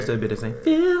That bit is saying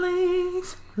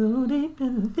feelings, so deep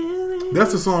in the feelings.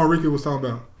 That's the song Ricky was talking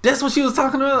about. That's what she was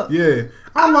talking about. Yeah,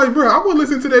 I'm like, bro, I wasn't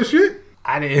listening to that shit.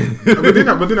 I didn't.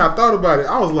 but then I thought about it.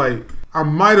 I was like, I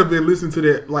might have been listening to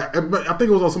that. Like, I think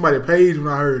it was on somebody's page when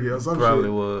I heard it or some Probably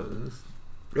shit. was.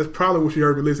 That's probably what she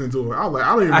heard me listening to it. I was like,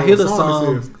 I don't even know I hear what the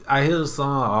song this song. is. I hear the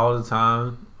song all the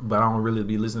time, but I don't really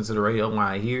be listening to the radio when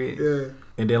I hear it. Yeah,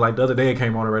 And then like the other day it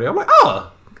came on the radio. I'm like,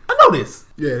 oh, I know this.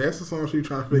 yeah, that's the song she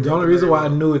trying to figure out. The only reason why I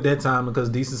knew it that time because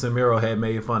Desus and Mero had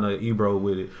made fun of Ebro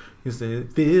with it. He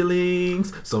said,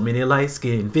 feelings, so many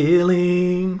light-skinned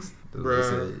feelings. That's what he Bruh,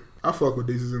 said. I fuck with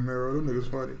Desus and Mero. Them niggas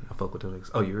funny. I fuck with them niggas.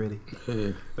 Oh, you ready?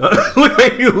 Yeah. Look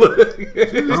at you look.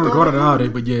 I recorded all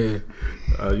that, but yeah.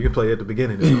 You can play at the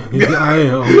beginning. Yeah, I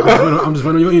am. I'm just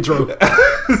running your intro.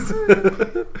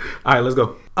 All right, let's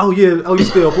go. Oh, yeah. Oh, you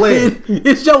still playing?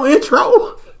 It's your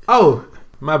intro. Oh,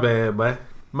 my bad, boy.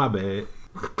 My bad.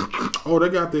 Oh, they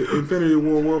got the Infinity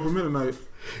War World Premiere tonight.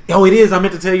 Oh, it is. I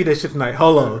meant to tell you that shit tonight.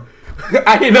 Hold on.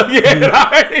 I didn't know yet.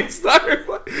 I already started.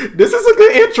 This is a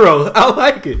good intro. I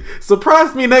like it.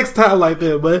 Surprise me next time like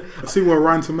that, but Let's see what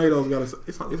Rotten Tomatoes got.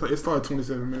 It started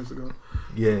 27 minutes ago.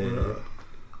 yeah.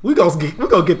 We gonna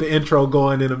get the intro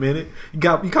going in a minute. You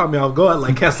caught me off guard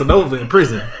like Casanova in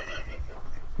prison.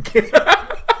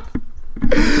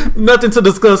 Nothing to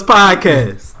discuss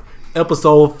podcast.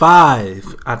 Episode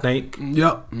 5, I think.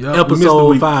 Yep.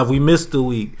 Episode 5. We missed the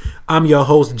week. I'm your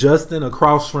host, Justin.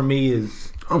 Across from me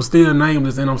is... I'm still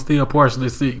nameless and I'm still partially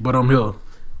sick, but I'm here.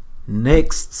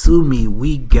 Next to me,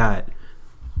 we got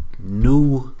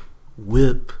New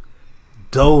Whip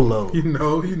Dolo. You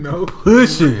know.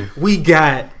 Pushing. We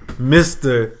got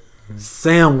Mr.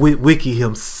 Sam Witwicky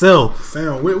himself.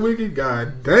 Sam Witwicky,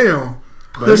 goddamn.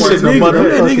 Pushing the That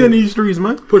motherfucker. nigga in these streets,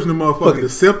 man. Pushing the motherfucking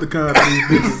Decepticons to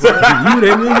these bitches. You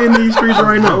that nigga in these streets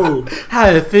right now. No, How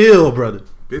it feel, brother?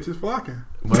 bitches flocking.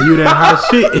 But you that hot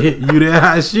shit. You that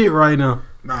hot shit right now.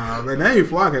 Nah, man, they ain't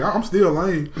flocking. I'm still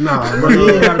lame. Nah, bro, you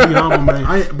ain't gotta be humble, man.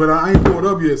 I ain't pulled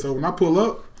up yet, so when I pull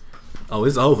up, Oh,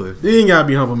 it's over. You ain't gotta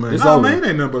be humble, man. It's nah, over. man, it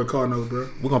ain't nothing but a car note, bro.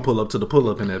 We're gonna pull up to the pull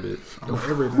up in that bitch. I'm on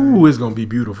everything. Ooh, it's gonna be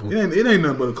beautiful. It ain't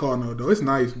nothing but a car note, though. It's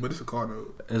nice, but it's a car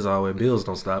note. As always, bills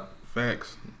don't stop.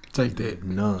 Facts. Take that.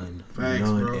 None. Facts,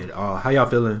 None bro. at all. How y'all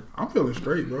feeling? I'm feeling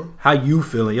straight, bro. How you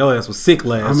feeling? Your ass was sick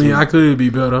last I mean, week. I could be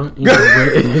better. You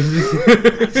know,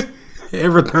 but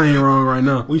everything wrong right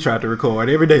now. We tried to record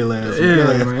every day last week.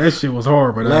 Yeah, man, that shit was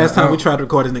hard. But Last time we tried to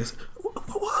record, this niggas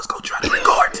was gonna try to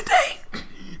record today.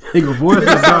 nigga voice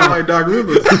That was sound gone. like Doc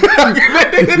Rivers.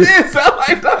 That nigga did sound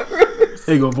like Doc Rivers.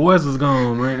 Nigga voice was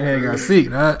gone, man. Hey, got sick.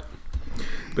 That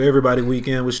But everybody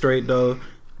weekend was straight though.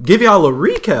 Give y'all a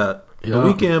recap. The Yeah.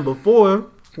 weekend before,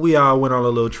 we all went on a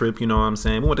little trip. You know what I'm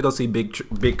saying? We went to go see Big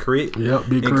Crit. Yep,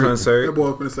 Big in Crit. That concert.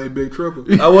 boy finna say Big Triple.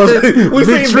 I was. We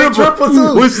seen Big Triple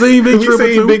too. We seen Big Triple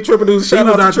too. Big Triple too. Shout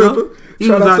was out out to Triple. there. He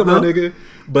Shout was out to out my there. nigga.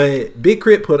 But Big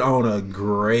Crit put on a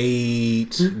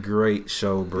great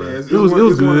show, bro. Yeah, It was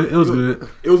good. It was good.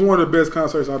 It was one of the best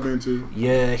concerts I've been to.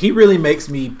 Yeah, he really makes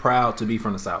me proud to be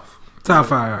from the South. Top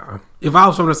 5. If I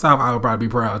was from the South, I would probably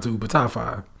be proud too. But top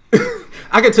 5.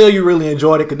 I can tell you really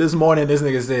enjoyed it because this morning this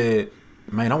nigga said,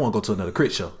 "Man, I want to go to another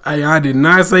Crit show." Hey, I did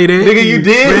not say that. Nigga, you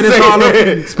did Spanish say Harlem,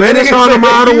 that. Spanish That nigga Harlem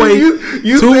said- all the way.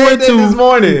 You 2 said and that 2 this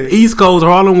morning. East Coast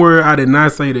Harlem word. I did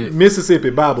not say that. Mississippi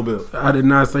Bible Belt. I did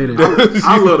not say that.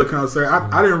 I love the concert.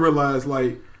 I didn't realize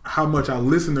like how much I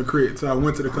listened to Crit until I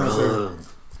went to the concert.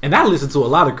 And I listened to a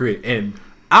lot of Crit, and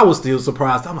I was still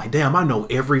surprised. I'm like, damn, I know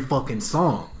every fucking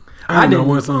song. I didn't know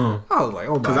one song. I was like,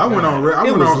 oh my Cause god. I went on.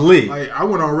 It was lit. Like I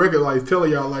went on record like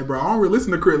telling y'all like, bro, I don't really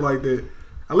listen to Crit like that.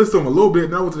 I listened to him a little bit,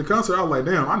 and I went to the concert. I was like,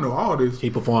 damn, I know all this. He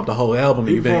performed the whole album,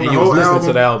 He and performed you the was whole listening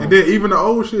to the album. and then even the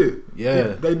old shit. Yeah.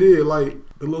 they did like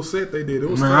the little set they did. It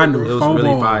was Man, tight, I knew bro. It was Four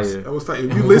really bars. fire. That was tight.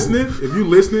 If you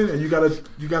listening, and you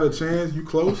got a chance, you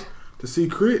close to see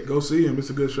Crit, go see him. It's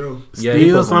a good show. Yeah, he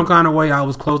Still, performed. some kind of way, I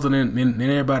was closer than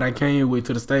everybody I came with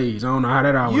to the stage. I don't know how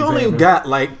that always You only happened. got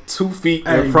like 2 feet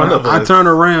Hey, in front of us. I turned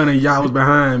around and y'all was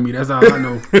behind me. That's all I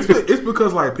know. It's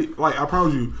because like I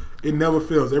promise you, it never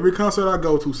fails. Every concert I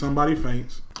go to, somebody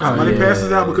faints. Somebody yeah.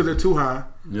 passes out because they're too high.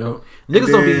 Yep. Niggas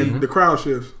don't Then be the crowd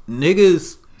shifts.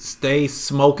 niggas stay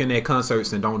smoking at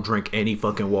concerts and don't drink any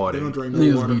fucking They water. don't drink no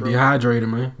Niggas water, be bro. dehydrated,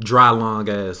 man. Dry lung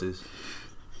asses.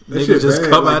 That Niggas shit just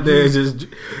bad. come Like, out there and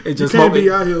you just can't smoke be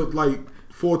it. out here like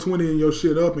 420 and your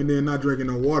shit up and then not drinking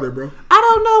no water, bro. I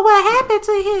don't know what happened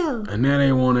to him. And now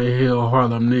they want to hear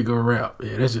Harlem nigga rap.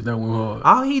 Yeah, that shit that went hard.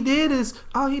 All he did is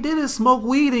smoke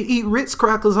weed and eat Ritz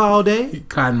crackers all day.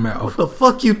 Cotton mouth. The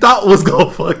fuck you thought was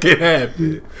gonna fucking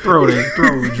happen? Throw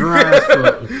dry as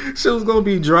fuck. Shit was gonna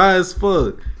be dry as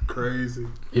fuck. Crazy.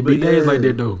 It be But days yeah. like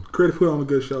that though. Chris put on a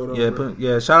good show though. Yeah,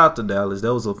 bro. shout out to Dallas.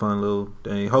 That was a fun little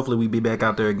thing. Hopefully we be back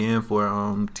out there again for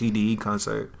TDE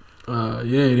concert.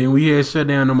 Then we had shut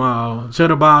down the mall.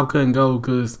 Shutter Bob couldn't go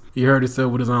because he hurt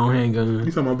himself with his own handgun.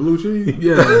 You talking about blue cheese?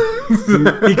 Yeah,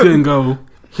 he couldn't go.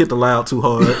 Hit the loud too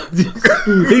hard.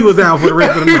 He was out for the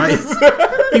rest of the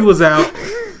night. He was out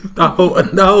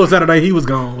the whole Saturday. He was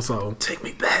gone. So Take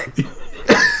me back.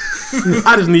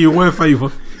 I just need one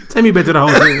favor. Take me back to the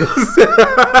hotel.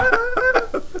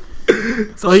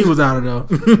 So he was out of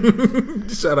there.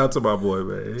 Shout out to my boy,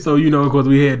 man. So of course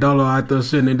we had Dolo out there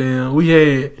shutting it down. We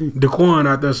had Daquan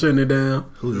out there shutting it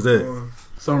down. Who's that?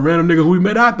 Some random nigga who we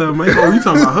met out there, man. Oh, you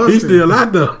talking about Huston? He's still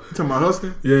out there. You talking about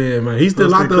Huston? Yeah, man. He's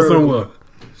still Huston out there Credible. somewhere.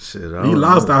 Shit, I He don't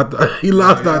lost know. out there. He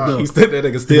lost out there. He said that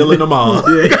nigga still in the mall.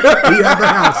 Yeah, he out the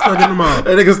house, stuck in the mall.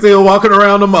 That nigga still walking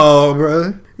around the mall,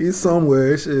 bro. He's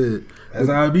somewhere. Shit. That's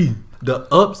how it be.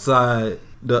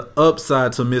 The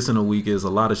upside to missing a week is a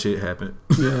lot of shit happened.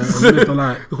 Yeah, we missed a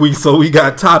lot. We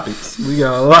got topics. We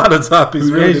got a lot of topics.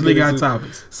 We ready to actually get got into.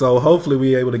 topics. So hopefully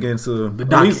we able to get into The at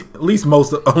docket. least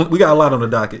most of, we got a lot on the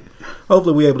docket.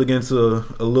 Hopefully we able to get into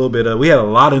a little bit of, we had a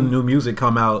lot of new music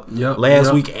come out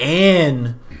last week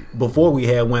and before we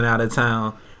had went out of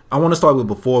town. I want to start with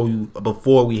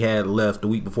before we had left the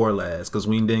week before last because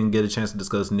we didn't get a chance to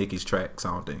discuss Nicki's tracks.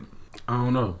 I don't think. I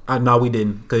don't know. No, we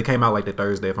didn't because it came out like the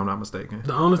Thursday if I'm not mistaken.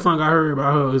 The only song I heard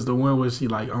about her is the one where she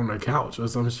like on the couch or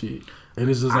some shit, and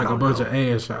it's just like a bunch of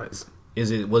ass shots.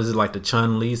 Was it like the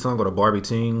Chun-Li song or the Barbie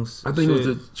Tings? I think it was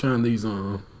the Chun-Li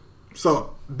song.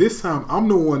 So this time I'm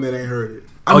the one that ain't heard it.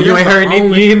 Oh, you ain't heard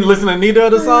only- you didn't listen to neither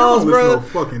of the Man, I don't songs, listen bro? to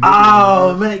no fucking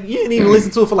Oh Nicki, man, you didn't even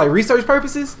listen to it for like research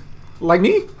purposes, like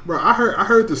me. Bro, I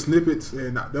heard the snippets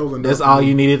and that was enough. That's for all me.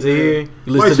 you needed to hear.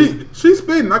 You Like listened she's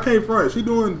spitting. I can't front. She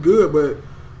doing good, but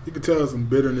you can tell some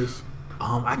bitterness.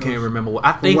 I can't remember.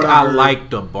 I think what I I heard. liked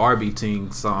the Barbie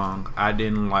Ting song. I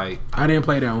didn't like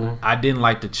play that one.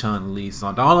 the Chun-Li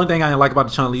song. The only thing I didn't like about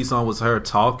the Chun-Li song was her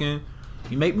talking.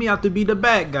 You make me out to be the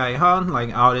bad guy, huh?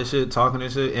 Like all this shit, talking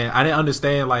and shit. And I didn't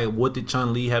understand like what did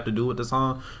Chun-Li have to do with the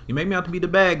song. You make me out to be the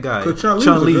bad guy. 'Cause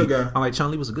Chun-Li was a good guy. I'm like,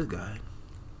 Chun-Li was a good guy.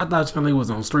 I thought Chun-Li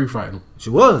was on Street Fighter. She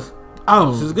was.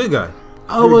 Oh, She was a good guy.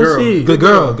 oh, Good was girl. she? Good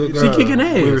girl. Good girl. She kicking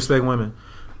ass. We respect women.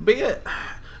 But yeah.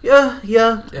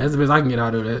 That's the best I can get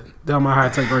out of that. That's my high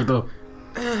take right there.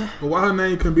 But why her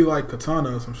name can be like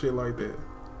Katana or some shit like that?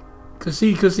 Cause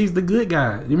she's the good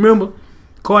guy. You remember,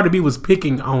 Cardi B was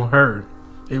picking on her.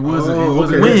 It wasn't. Oh, it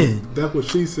wasn't. okay. When? When? That's what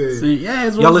she said. See, yeah,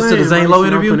 it's what Y'all I'm listen to the saying. Zane Like, Lowe see,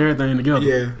 I'm interview? putting everything together.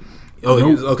 Yeah, Oh,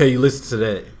 Nope. okay. You listened to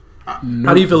that. Nope.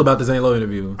 How do you feel about the Zane Lowe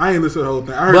interview? I ain't listened to the whole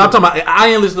thing. I heard, But I'm talking about. I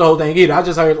ain't listened to the whole thing either. I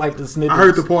just heard like the snippets. I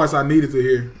heard the parts I needed to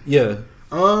hear. Yeah,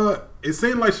 It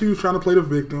seemed like she was trying to play the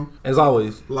victim as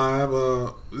always. live.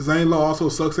 Zane Lowe also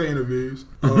sucks at interviews.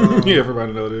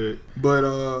 Everybody know that. But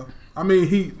I mean,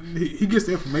 he gets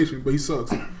the information, but he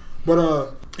sucks.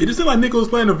 But it just seemed like Nicki was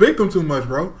playing the victim too much,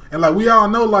 bro. And like we all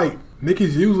know, like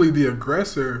Nicki's usually the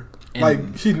aggressor. And- like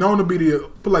she's known to be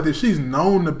put like this. She's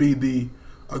known to be the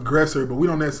aggressor, but we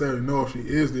don't necessarily know if she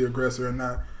is the aggressor or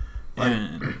not. Like,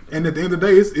 and at the end of the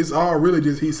day, it's all really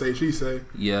just he say, she say.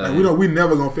 Yeah. Like, we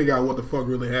never gonna figure out what the fuck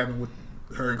really happened with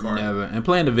her and Cardi. Never. And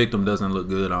playing the victim doesn't look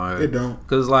good on her. It don't.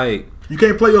 Cause like You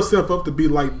can't play yourself up to be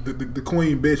like the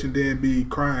queen bitch and then be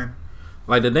crying.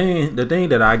 Like the thing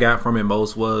that I got from it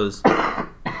most was,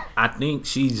 I think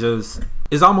she just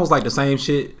it's almost like the same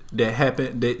shit that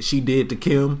happened that she did to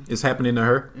Kim is happening to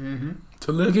her.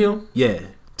 To look him. Yeah,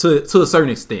 to a certain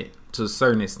extent.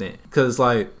 Because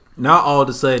like now all of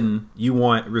a sudden you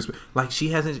want respect. Like she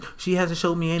hasn't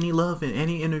showed me any love in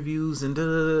any interviews and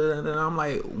and I'm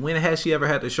like, when has she ever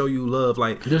had to show you love?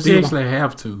 Like Does do she you- actually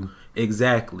have to?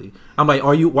 Exactly. I'm like,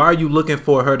 why are you looking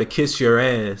for her to kiss your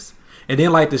ass? And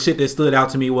then like the shit that stood out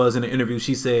to me was in the interview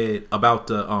she said about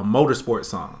the motorsport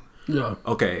song. Yeah.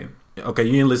 Okay,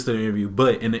 you didn't listen to the interview,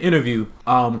 but in the interview,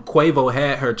 Quavo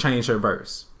had her change her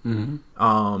verse.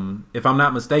 If I'm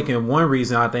not mistaken, one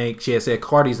reason I think she had said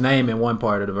Cardi's name in one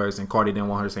part of the verse, and Cardi didn't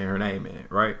want her saying her name in it,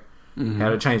 right?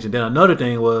 Had her change it. Then another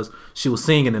thing was she was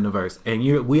singing in the verse, and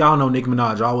we all know Nicki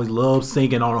Minaj always loves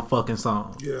singing on a fucking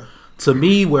song. Yeah. To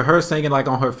me, with her singing like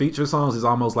on her feature songs is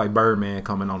almost like Birdman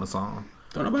coming on a song.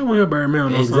 Don't nobody want to hear Birdman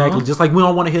on no Exactly. song. Just like we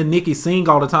don't want to hear Nicki sing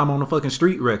all the time on the fucking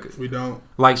street record. We don't.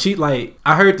 Like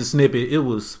I heard the snippet. It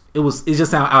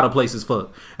just sounded out of place as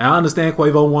fuck. And I understand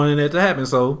Quavo wanted it to happen,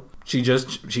 so she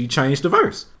changed the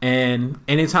verse. And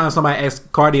anytime somebody asks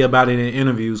Cardi about it in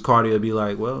interviews, Cardi will be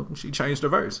like, "Well, she changed the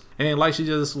verse." And like she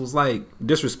just was like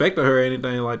disrespecting her or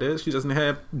anything like that. She doesn't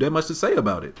have that much to say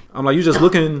about it. I'm like,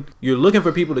 you're looking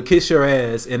for people to kiss your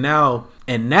ass, and now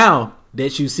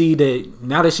that you see that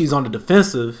now that she's on the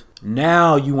defensive,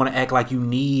 now you want to act like you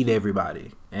need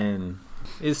everybody, and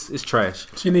it's trash.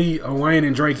 She need a Wayne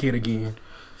and Drake hit again.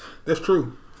 That's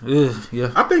true.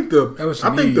 Yeah. I think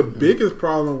the biggest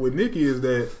problem with Nicki is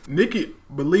that Nicki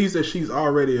believes that she's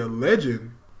already a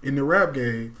legend in the rap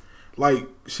game. Like,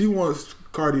 she wants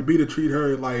Cardi B to treat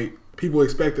her like people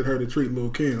expected her to treat Lil'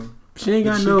 Kim. She ain't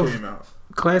got no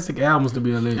classic albums to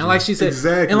be a legend. And like she said,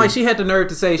 exactly. And like she had the nerve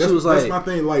to say, she was like, that's my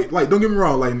thing. Like, don't get me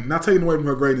wrong. Like, not taking away from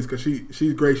her greatness, because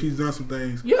she's great. She's done some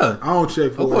things. Yeah, I don't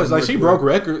check for. Of course, like she broke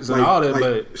records and all that,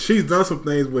 but she's done some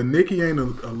things. But Nicki ain't a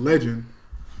legend.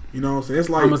 You know what I'm saying? It's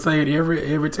like, I'm gonna say it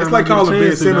every time. It's like calling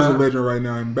Ben Simmons a legend right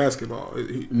now in basketball.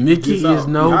 Nicki is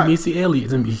no Missy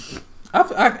Elliott to me. I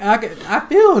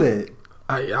feel that.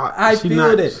 I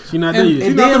feel that. She not there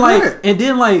yet. And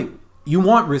then like you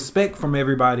want respect from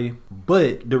everybody,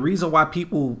 but the reason why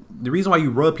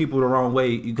you rub people the wrong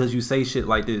way because you say shit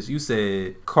like this. You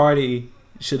said Cardi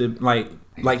should have like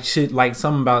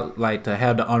something about like to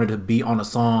have the honor to be on a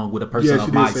song with a person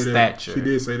of my stature. She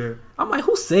did say that. I'm like,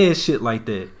 who says shit like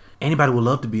that? Anybody would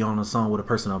love to be on a song with a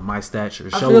person of my stature.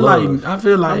 I feel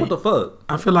like what the fuck?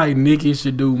 I feel like Nicki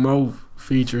should do more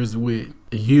features with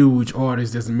huge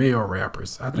artists that's male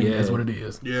rappers. I think that's what it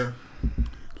is. Yeah.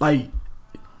 Like,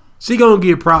 she gonna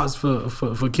get props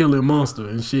for killing Monster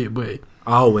and shit, but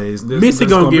always Missy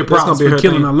gonna get props for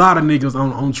killing a lot of niggas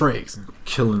on tracks.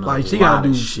 Killing like she gotta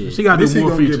do shit. She gotta do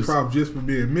more features. Get props just for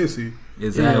being Missy.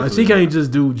 Exactly. Yeah, like she can't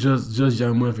just do just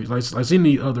Young Money features. Like she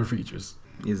need other features.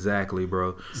 Exactly,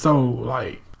 bro. So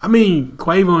like, I mean,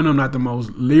 Quavo and them not the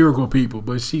most lyrical people,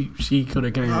 but she could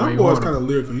have came way harder. Kind of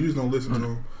lyrical. You just don't listen to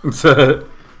them.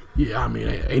 Yeah, I mean,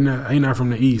 ain't not from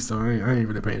the East, so I ain't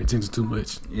really paying attention too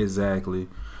much. Exactly.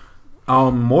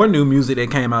 More new music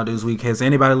that came out this week. Has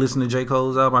anybody listened to J.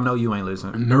 Cole's album? I know you ain't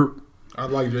listening. Nope. I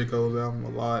like J. Cole's album a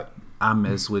lot. I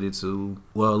mess with it too.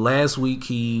 Well, last week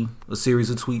a series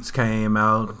of tweets came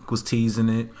out, was teasing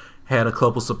it, had a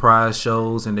couple surprise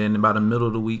shows, and then about the middle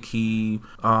of the week he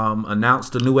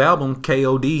announced a new album,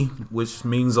 KOD, which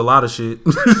means a lot of shit.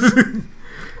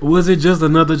 Was it just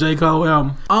another J. Cole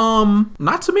album?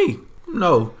 Not to me.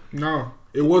 No,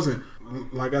 it wasn't.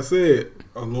 Like I said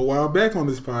a little while back on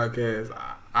this podcast,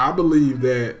 I believe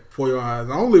that For Your Eyes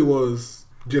Only was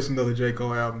just another J.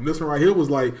 Cole album. This one right here was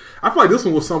like, I feel like this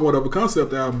one was somewhat of a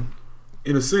concept album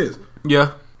in a sense.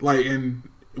 Yeah. Like, and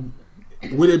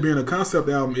with it being a concept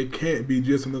album, it can't be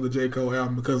just another J. Cole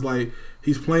album because like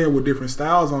he's playing with different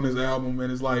styles on his album, and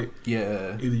it's like,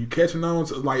 yeah, either you catching on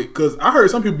to, like, because I heard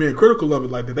some people being critical of it,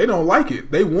 like that they don't like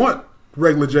it. They want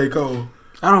regular J. Cole.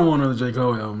 I don't want another J.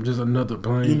 Cole album, just another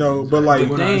plain. You know, but like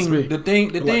the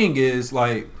thing is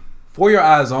like, For Your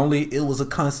Eyes Only, it was a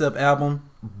concept album,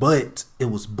 but it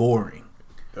was boring.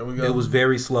 There we go. It was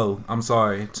very slow. I'm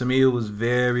sorry. To me, it was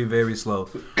very, very slow.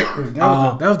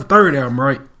 that was the third album,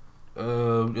 right? It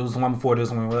was the one before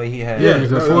this one. Well, he had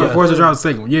Forza dropped the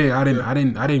second one. Yeah, I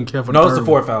didn't care for. No, it's the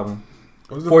fourth album.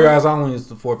 For Your Eyes Only is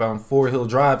the fourth album. Four Hill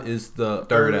Drive is the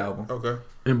third album. Okay.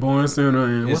 And Born Sinner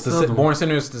and what's the other Born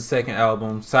Sinner is the second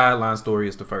album. Sideline Story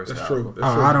is the first. That's album. True.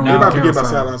 That's true. I don't Everybody forget about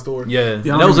Sideline Story. Yeah,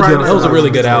 that was a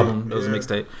really good album. That was a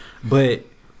mixtape. But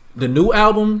the new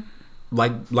album,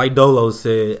 like Dolo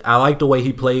said, I like the way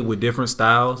he played with different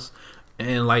styles,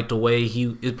 and like the way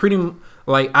he is pretty.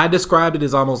 Like I described it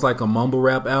as almost like a mumble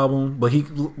rap album, but he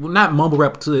not mumble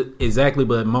rap to exactly,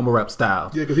 but mumble rap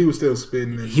style. Yeah, because he was still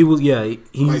spitting. He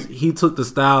took the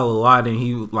style a lot, and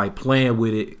he was like playing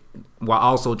with it while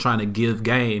also trying to give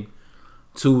game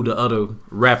to the other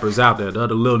rappers out there, the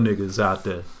other little niggas out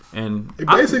there. And it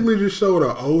basically just showed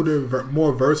an older,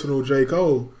 more versatile J.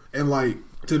 Cole. And like,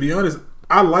 to be honest,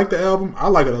 I like the album. I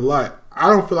like it a lot. I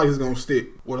don't feel like it's gonna stick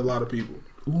with a lot of people.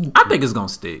 I think it's gonna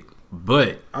stick.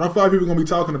 But I don't feel like people are gonna be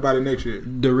talking about it next year.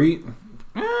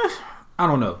 I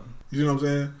don't know. You know what I'm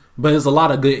saying? But there's a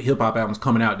lot of good hip hop albums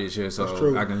coming out this year, so that's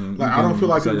true. I don't feel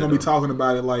like people are gonna be talking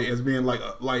about it like as being like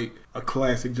a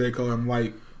classic J. Cole and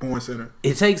like Born Sinner.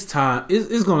 It takes time.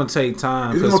 It's gonna take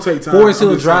time. It's gonna take time. Forest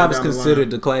Hill Drive is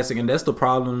considered the classic, and that's the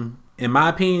problem, in my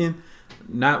opinion.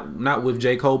 Not with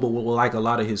J. Cole, but with like a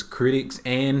lot of his critics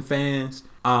and fans.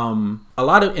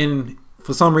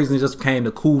 For some reason, it just became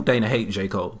the cool thing to hate J.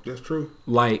 Cole. That's true.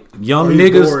 Like young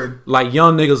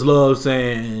niggas love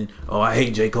saying, "Oh, I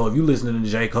hate J. Cole." If you listening to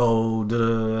J. Cole,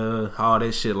 all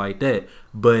that shit like that.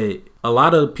 But a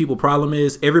lot of people' problem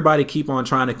is everybody keep on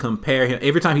trying to compare him.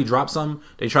 Every time he drops something,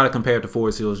 they try to compare it to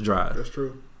Forest Hills Drive. That's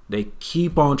true. They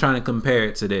keep on trying to compare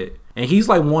it to that, and he's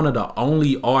like one of the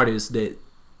only artists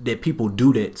that people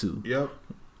do that to. Yep.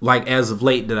 Like as of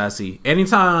late that I see.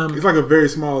 Anytime It's like a very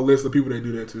small list of people that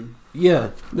do that too.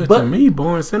 yeah. But But to me,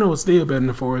 Born Center was still better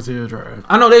than Forest Hill Drive.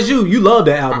 I know that's you. You love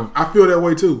that album. I feel that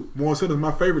way too. Born Center is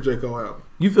my favorite J. Cole album.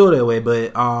 You feel that way,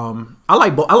 but I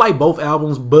like both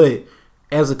albums, but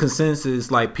as a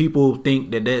consensus, like people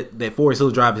think that Forest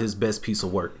Hill Drive is his best piece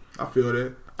of work. I feel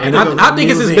that. And I think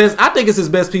it's his best. I think it's his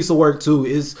best piece of work too.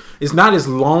 It's not as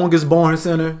long as Born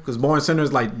Center because Born Center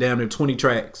is like damn near 20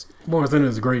 tracks. Born Center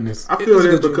is greatness. I feel It's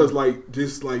that good because like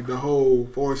just like the whole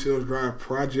Forest Hills Drive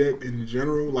project in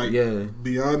general, like Yeah.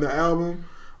 beyond the album,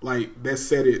 like that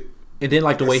set it. And then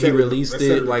like the That way he set it- released that set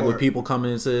it, it like with apart. people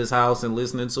coming into his house and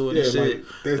listening to it Yeah, and shit. like,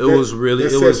 that- It was that- really, that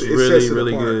it sets- was it really, sets it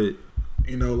really apart. good.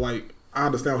 You know, like I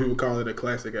understand why people call it a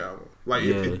classic album. Like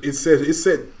Yeah. it set it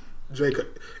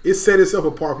set itself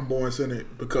apart from Born Center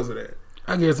because of that.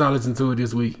 I guess I'll listen to it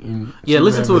this week. And Yeah, see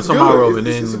listen what to it happens. tomorrow good. and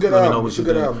It's- then it's a good let me know album. what It's you a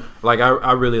good think. album. Like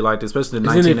I really liked it, especially the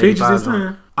Is it in features 1985 this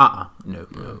one. time?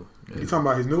 No. You talking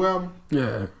about his new album?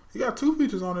 Yeah. He got 2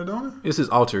 features on it, don't it? It's his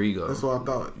alter ego. That's what I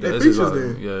thought. Yeah, That it's his features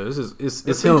alter- then. Yeah, it's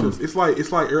That him. features.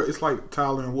 It's like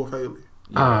Tyler and Wolf Haley.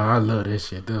 I love that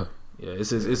shit though. Yeah, it's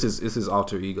his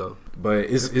alter ego. But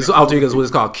it's alter ego is what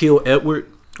it's called. Kill Edward.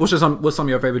 What's some of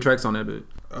your favorite tracks on that bit?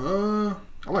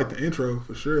 I like the intro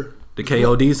for sure. The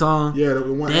KOD song. Yeah, the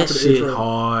one That after the shit intro.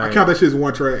 hard. I count that shit as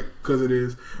one track because it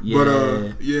is. Yeah.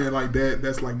 But yeah, like that.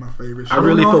 That's like my favorite. I shit.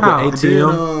 really know fuck how. with And then,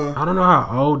 ATM. I don't know how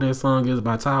old that song is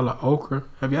by Tyler Okra.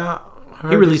 Have y'all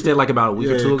heard He released this? that like about a week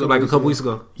Yeah, or two ago, like a couple weeks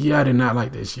ago. Yeah, I did not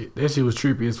like that shit. That shit was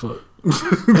trippy as fuck. And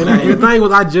the thing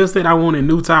was, I just said I wanted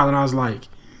new Tyler, and I was like,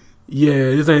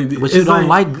 "Yeah, this ain't." But this you don't ain't-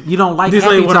 like this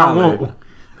Happy ain't what Tyler. I want.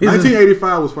 This is-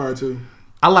 1985 was fire too.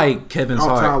 I like Kevin's Oh,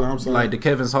 Heart. Tyler, I'm sorry. Like the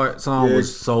Kevin's Heart song Yeah.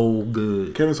 was so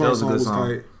good. Kevin's That Heart was a song good was song.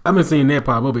 tight. I've been seeing that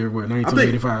pop up everywhere.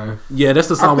 1985. Yeah, that's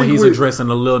the song when think he's we- addressing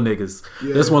the little niggas.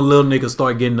 Yeah. That's when little niggas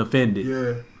start getting offended.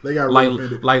 Yeah, they got really Like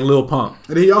offended. like Lil Pump.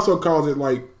 And he also calls it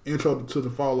like intro to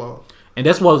the fall off. And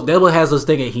that what has us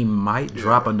thinking he might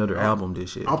drop another album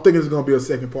this year. I'm thinking it's gonna be a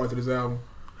second part to this album.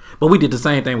 But we did the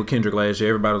same thing with Kendrick last year.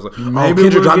 Everybody was like, "Oh, Maybe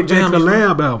Kendrick we'll dropped get that Jam."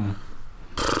 collab album.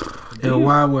 And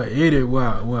why would edit?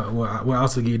 Why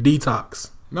also get Detox?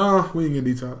 No, we ain't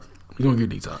getting detox. We gonna get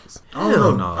Detox. I don't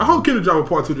Hell know. no. I hope Kendrick drop a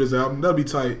part 2 to this album. That'd be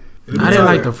tight. I didn't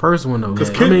like the first one though. 'Cause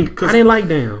I Ken- mean, 'cause- I didn't like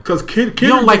Damn. because Kendrick You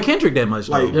don't like Kendrick that much,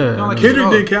 though. Like, You don't like yeah. Kendrick at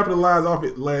all. didn't capitalize off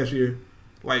it last year.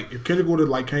 Like if Kendrick would have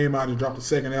like came out and dropped the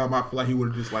second album, I feel like he would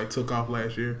have just like took off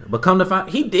last year. But come to find,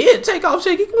 he did take off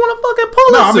shit. He won a fucking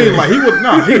No, I Pulitzer. mean like he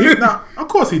would no, no. Of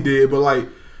course he did, but like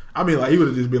I mean like he would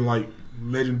have just been like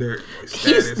legendary.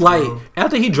 Status, He's like bro.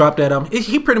 after he dropped that album,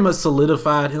 he pretty much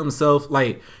solidified himself.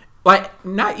 Like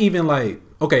not even like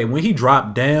okay when he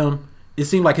dropped Damn, it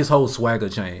seemed like his whole swagger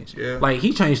changed. Yeah. Like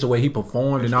he changed the way he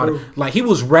performed and all true. that. Like he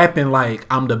was rapping like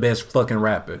I'm the best fucking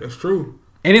rapper. That's true.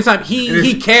 Anytime he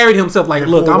it's- carried himself like,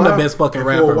 And look, for a I'm the while- best fucking and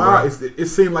rapper. For a while, bro. it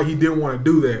seemed like he didn't want to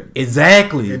do that.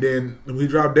 Exactly. And then when he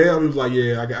dropped down, he was like,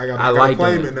 "Yeah, I gotta like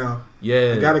claim that. it now.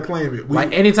 Yeah. I gotta claim it."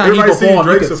 Like, anytime he everybody see performed,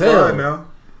 you Drake's could a fraud tell. now.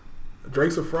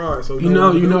 Drake's a fraud. So You know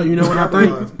what I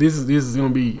think. Capitalize. This is gonna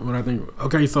be what I think.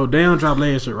 Okay, so Damn dropped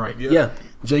last year, right? Yeah.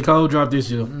 J. Cole dropped this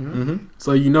year. Mm-hmm.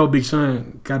 So Big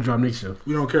Sean gotta drop next year.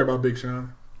 We don't care about Big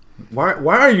Sean. Why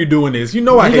are you doing this? You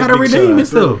know I He hate gotta Big redeem Sean.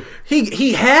 himself.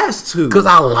 He has to. Cause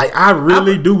I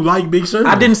really do like Big Sean.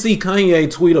 I didn't see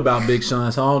Kanye tweet about Big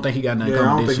Sean, so I don't think he got nothing Yeah, I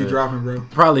coming don't this think year. he's dropping, bro.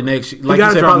 Probably next year. Like you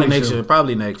gotta said, drop probably next next year. year.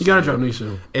 Probably next You year. gotta drop next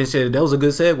year. And shit, that was a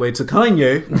good segue to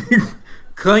Kanye.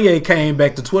 Kanye came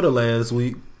back to Twitter last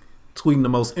week, tweeting the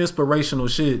most inspirational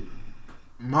shit.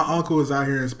 My uncle is out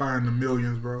here inspiring the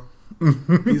millions, bro.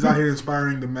 He's out here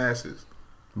inspiring the masses.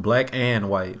 Black and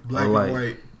white. Black alike. and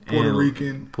white. Puerto And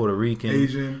Rican, Puerto Rican,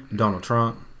 Asian, Donald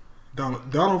Trump.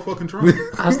 Donald fucking Trump.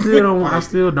 I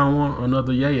still don't want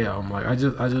another Ye album. Like I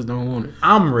just don't want it.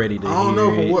 I'm ready to I don't hear know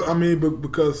from it. what I mean, but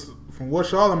because from what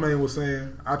Charlamagne was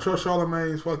saying, I trust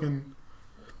Charlamagne's fucking.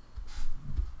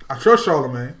 I trust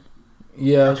Charlamagne. I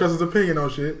Yeah. trust his opinion on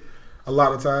shit. A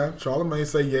lot of times, Charlamagne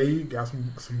say, "Yeah, you got some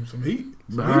heat."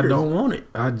 But some I heaters." don't want it.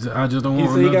 I just don't He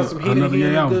want said he got some another, heat another in Ye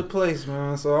a album. good place,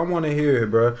 man. So I want to hear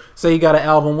it, bro. Say he got an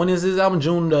album. When is his album?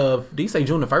 June the? Did he say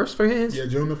June the 1st for his? Yeah,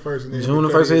 June the 1st. And then June the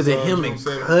Cudi 1st is it. is, Him June and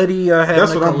 7th. Cudi are having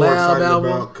That's a what I'm more collab excited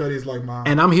album, about. Cudi's like my.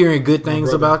 and I'm hearing good my things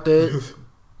brother. about that.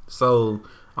 So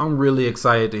I'm really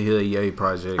excited to hear a Ye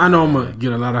project. I know I'm man. gonna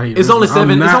get a lot of hate. It's only I'm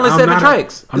seven. not- it's only I'm 7 not a-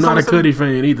 tracks. I'm It's not only a seven- Cudi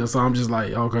fan either, so I'm just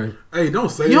like, okay. Hey, don't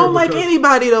say You that don't like because-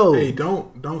 anybody though. Hey,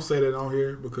 don't say that on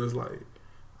here because like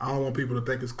I don't want people to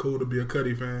think it's cool to be a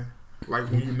Cudi fan.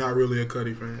 Like when you're not really a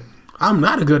Cudi fan. I'm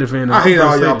not a Cudi fan. I hate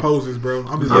all y'all saying. poses, bro.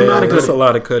 I'm Yeah, not a there's Cudi- a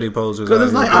lot of Cudi posers. Because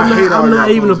it's out like here. I hate all I'm not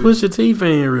y'all even a poses. Pusha T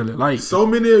fan, really. Like So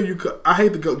many of you, I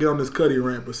hate to get on this Cudi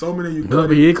rant, but so many of you, but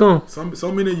here it come.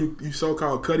 so many of you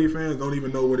so-called Cudi fans don't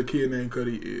even know what a kid named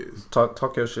Cudi is.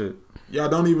 talk your shit. Y'all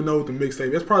don't even know what the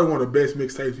mixtape. That's probably one of the best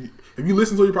mixtapes. If you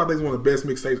listen to it, you probably think it's one of the best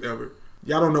mixtapes ever.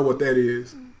 Y'all don't know what that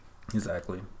is,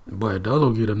 Exactly. But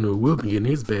Dolo get a new whip and get in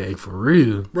his bag for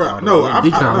real. bro. No,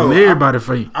 He calling everybody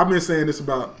fake. I've been saying this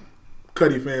about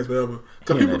Cudi fans forever.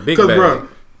 He in that big Because, bag. bro,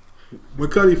 when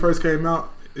Cudi first came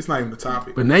out, it's not even the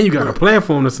topic. But now you got a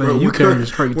platform to say Bro, you when came Cudi-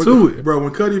 straight when- to it. Bro,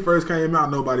 when Cudi first came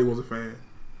out, nobody was a fan.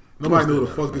 Nobody knew who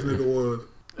the fuck this nigga was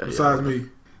besides me.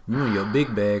 You in your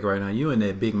big bag right now. You in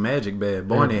that big magic bag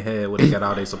Barney had where they got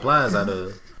all their supplies out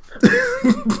of.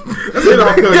 Let's get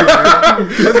off Cudi, man.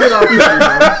 Let's get off Cudi,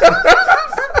 man.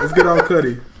 Let's get off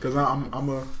Cudi, because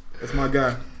that's my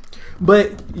guy.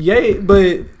 But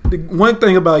the one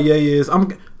thing about Ye is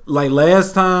I'm like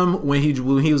last time when he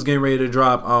was getting ready to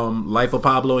drop Life of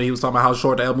Pablo and he was talking about how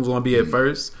short the album was gonna be at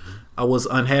first. I was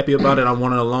unhappy about it. I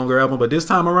wanted a longer album, but this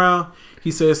time around he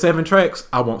said 7 tracks.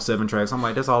 I want 7 tracks. I'm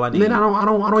like, that's all I need. Then I don't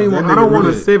that want nigga a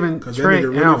really- 7-track nigga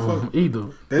really album fuck- either.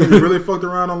 They really fucked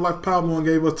around on Life Pablo and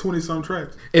gave us 20-some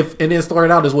tracks. And then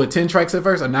started out as 10 tracks at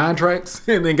first or 9 tracks,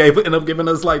 and then ended up giving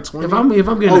us like 20. If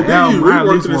I'm getting Oh, an then you album, I at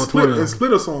reworked least it and want split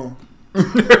 12. a song.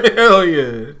 Hell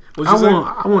yeah! What you say?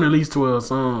 I want at least 12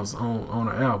 songs on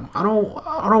an album. I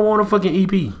don't want a fucking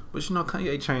EP. But you know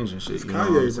Kanye changing shit. You know Kanye, what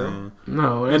I'm bro. saying?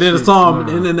 No, that And then the shit, song,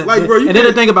 nah. and then Like, bro, you and then the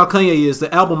can't- thing about Kanye is the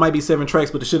album might be 7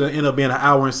 tracks, but the shit will end up being an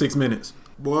hour and 6 minutes.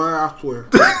 Boy, I swear.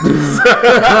 I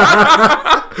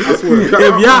swear.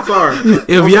 I'm sorry.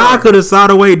 If y'all could have saw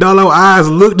the way Dolo eyes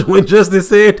looked when Justin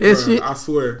said that Bruh, shit, I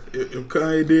swear. If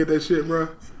Kanye did that shit, bro,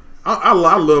 I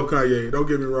love Kanye. Don't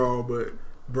get me wrong, but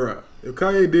bruh, if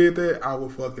Kanye did that, I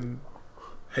would fucking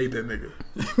hate that nigga.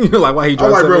 You're like, why he I'm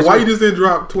dropped like, 7 bro, why you tracks? just didn't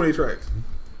drop 20 tracks?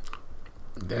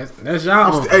 that's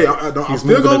y'all. Hey, I'm He's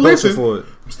still moving gonna the culture listen. for it.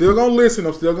 I'm still gonna listen.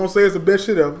 I'm still gonna say it's the best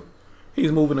shit ever.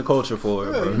 He's moving the culture for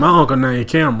it, bro. My uncle named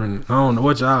Cameron. I don't know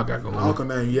what y'all got going My on. uncle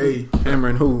named Ye.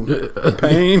 Cameron who?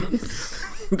 Payne?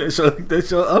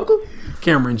 That's your uncle?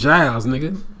 Cameron Giles,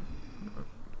 nigga.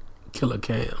 Killer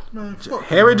Cam. Man, fuck.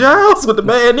 Harry Giles with the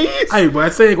bad knees? Hey, boy,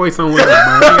 segue somewhere else, bro.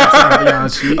 I ain't got time for y'all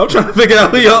shit. I'm trying to figure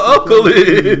out who your uncle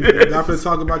is. Y'all finna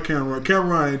talk about Cameron.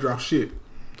 Cameron ain't dropped shit.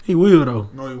 He will, though.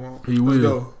 No, he won't. He Let's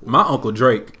will. go. My uncle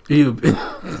Drake. He'll,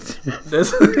 That's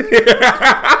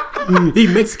he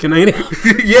Mexican, ain't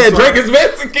he? yeah, Drake is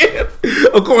Mexican,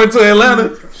 according to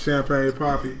Atlanta. Champagne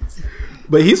Poppy.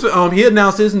 But he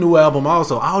announced his new album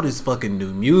also. All this fucking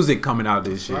new music coming out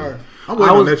this year. Alright. I'm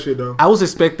waiting on that shit though. I was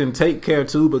expecting Take Care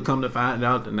too, but come to find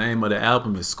out the name of the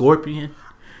album is Scorpion.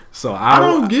 So I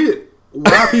don't get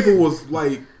why people was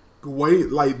like waiting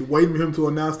for him to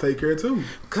announce Take Care too.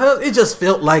 Cause it just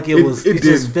felt like it was. It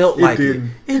just didn't. felt It like it.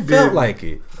 didn't. It It felt didn't. like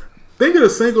it. Think of the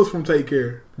singles from Take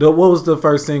Care. What was the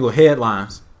first single?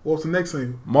 Headlines. What's the next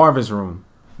single? Marvin's Room.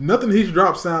 Nothing he's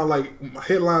dropped sound like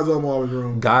headlines on Marvin's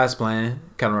Room. Guys Playing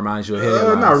kind of reminds you of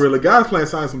Headlines. Not really. Guys playing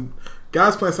sound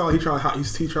like he trying to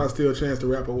steal a chance to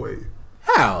rap away.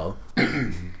 How?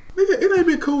 Nigga, it ain't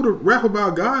been cool to rap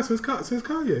about guys since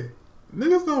Kanye.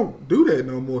 Niggas don't do that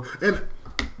no more. And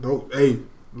don't, hey,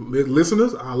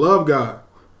 listeners, I love God.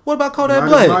 What about Kodak Mine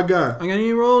is Black? my guy. I got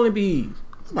any rolling beads.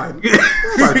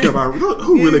 Nobody care about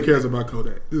who really cares about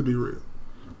Kodak. Just be real.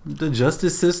 The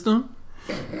justice system.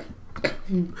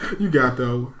 You got that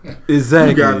one.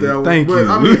 Exactly. You got that one. Thank But, you.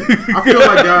 I mean, I feel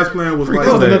like Guys Plan was like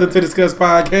Kodak. To Discuss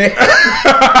podcast.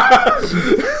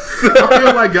 I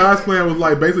feel like Guys Plan was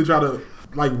like basically trying to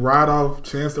like ride off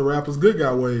Chance the Rapper's good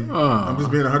guy way. I'm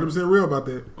just being 100% real about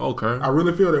that. Okay. I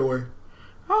really feel that way.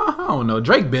 I don't know.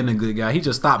 Drake been a good guy. He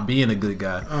just stopped being a good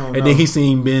guy, don't and know. then he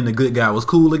seen being a good guy was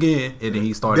cool again, and then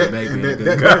he started back being a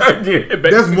good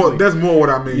guy. That's more what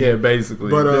I mean. Yeah, basically.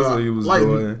 But that's what he was like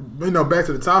doing. back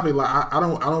to the topic. Like I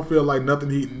don't feel like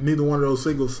neither one of those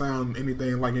singles sound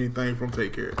anything like anything from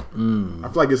Take Care. I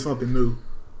feel like it's something new.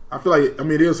 I feel like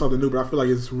it is something new, but I feel like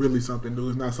it's really something new.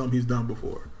 It's not something he's done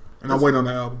before, and I'm waiting on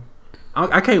the album.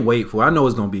 I can't wait for it. I know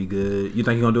it's gonna be good. You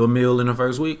think he's gonna do a meal in the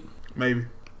first week? Maybe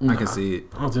I can see it.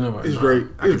 I don't think nobody. it's Drake.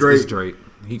 It's It's Drake. Drake.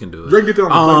 He can do it. Drake get that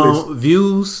on the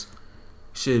playlist.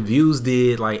 Views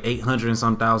did like 800 and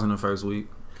some thousand the first week.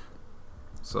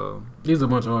 So These are a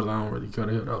bunch of artists I don't really care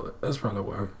to hear though. That's probably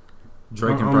why.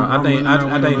 Drake and I'm- Bro. I I'm think really I not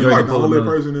think winning He's Drake like can the pull only it.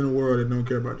 person in the world that don't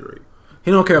care about Drake. He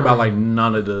don't care about like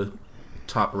none of the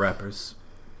top rappers.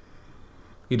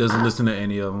 He doesn't listen to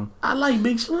any of them. I like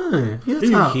Big Sean. He's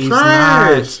He's top. He's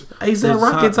trash. not. ASAP He's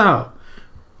Rocky top. top.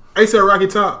 A$AP Rocky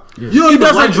Top. Yeah. You don't He even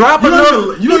doesn't like drop you don't enough.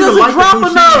 even- He You don't even doesn't like drop the new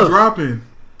shit enough. he's dropping.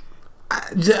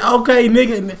 Okay,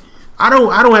 nigga. I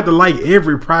don't have to like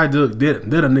every project that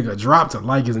a nigga dropped to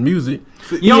like his music.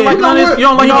 You don't like all his. You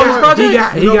don't like He all his got,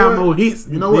 projects. he got more hits.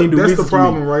 You know than what? do That's the misses to me.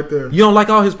 problem right there. You don't like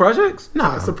all his projects.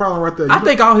 Nah, That's the problem right there. I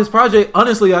think all his projects.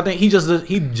 Honestly, I think he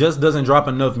just doesn't drop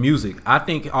enough music. I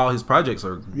think all his projects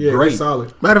are yeah, great. it's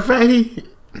solid. matter of fact,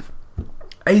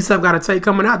 A$AP got a tape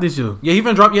coming out this year. Yeah, he's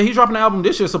dropping an album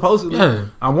this year supposedly. Yeah.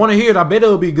 I want to hear it. I bet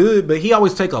it'll be good, but he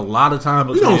always take a lot of time.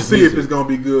 We don't see if it's gonna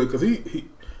be good because he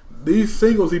these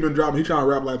singles he been dropping. He trying to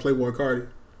rap like Playboy Cardi.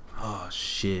 Oh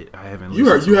shit! I haven't. You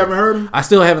haven't heard him? I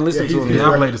still haven't listened Yeah, to him. Yeah,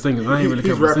 I played the singles. I ain't really he's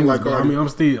kept the rapping singles. like But I Cardi.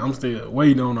 mean, I'm still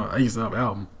waiting on an A$AP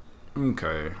album.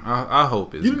 Okay, I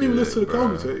hope it's. You didn't even good, listen to the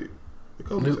bro. Kobe tape. The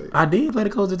Kobe tape. I did play the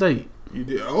Cozy tape You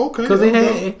did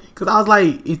okay. because I was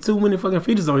like, it's too many fucking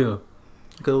features on here.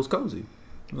 Because it was cozy.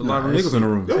 A Nah, lot of that niggas in the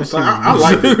room. That was That tight. shit I was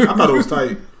liked it. I thought it was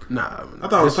tight. Nah, I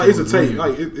thought it was that tight. It's shit a tape. weird.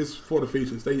 Like it's for the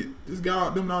features. This guy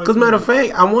them not. Because matter of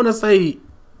fact, I want to say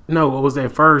no. What was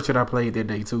that Ferg shit I played that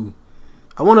day too?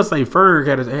 I want to say Ferg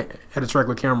had a track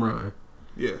with Cameron,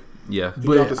 Yeah. Yeah. He dropped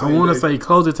but the I same want to day. say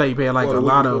Cozy tape had like Or a the week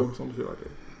lot before, of some shit like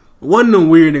that. one of them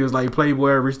weird niggas like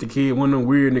Playboy, Rich the Kid. One of them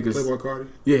weird niggas. Playboy Cardi.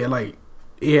 Yeah, like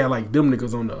it had like them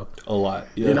niggas on the. A lot.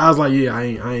 And I was like, yeah, I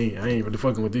ain't really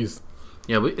fucking with this.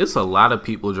 Yeah, but it's a lot of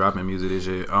people dropping music this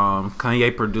year.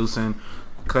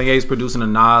 Kanye's producing a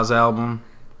Nas album.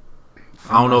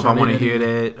 I don't know if I want to hear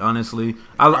that, honestly.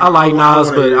 I like I Nas,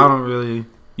 wanna but hear I it. don't really.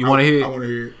 You want to hear I it? want to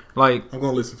hear it. Like, I'm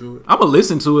gonna listen to it. I'm going to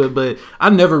listen to it, but I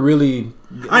never really.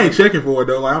 I ain't checking for it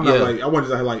though. Like I'm not Yeah. like I want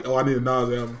to like oh I need a Nas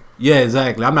album. Yeah,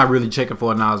 exactly. I'm not really checking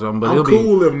for a Nas album, but I'm it'll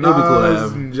cool be if it'll be cool to Nas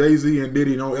have. and Jay-Z and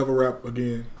Diddy don't ever rap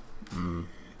again.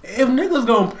 If niggas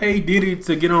gonna pay Diddy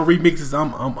to get on remixes,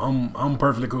 I'm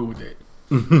perfectly cool with that.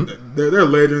 They're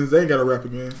legends. They ain't gotta rap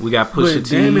again. We got But Pusha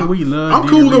T. damn it, we love. I'm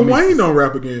Diddy cool if remixes. Wayne don't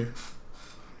rap again.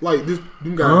 Like this,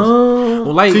 them guys.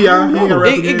 Well, like T.I. he ain't gotta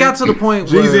rap it again. got to the point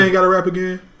Jeezy where ain't gotta rap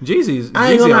again. Jeezy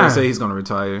I ain't gonna lie. already say he's gonna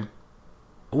retire.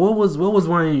 What was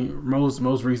Wayne's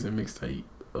most recent mixtape?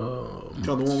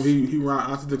 Tell the one he ran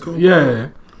out to the coon. Yeah,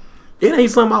 it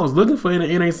ain't something I was looking for. It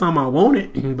ain't something I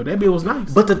wanted, but that bit was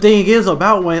nice. But the thing is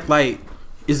about when like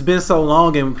it's been so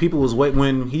long and people was wait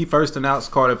when he first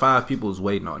announced Carter 5, people was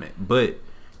waiting on it. But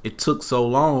it took so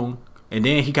long, and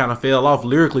then he kind of fell off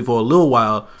lyrically for a little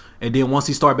while, and then once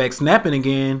he started back snapping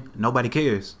again, nobody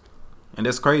cares. And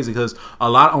that's crazy because on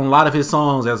a lot of his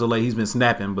songs as of late he's been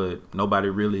snapping, but nobody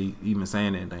really even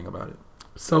saying anything about it.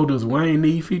 So does Wayne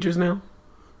need features now?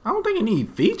 I don't think he need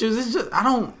features. It's just I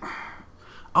don't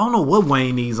know what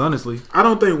Wayne needs, honestly. I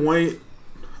don't think Wayne.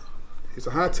 It's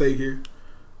a hot take here.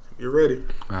 Get ready.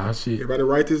 Ah shit, Everybody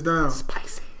write this down.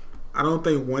 spicy. I don't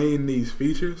think Wayne needs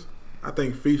features. I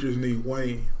think features need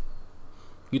Wayne.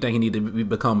 You think he need to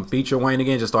become feature Wayne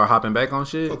again? Just start hopping back on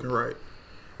shit? Fucking right.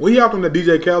 When he hopped on the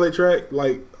DJ Khaled track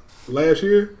like last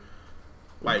year,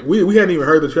 like we hadn't even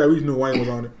heard the track. We just knew Wayne was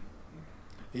on it,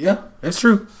 Yeah, that's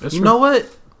true. That's You true. know what?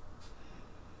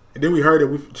 and then we heard it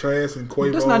with Chaz and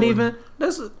Quavo. That's not and- even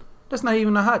that's not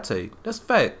even a hot take. That's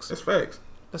facts. That's facts.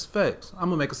 That's facts. I'm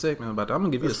gonna make a segment about that. I'm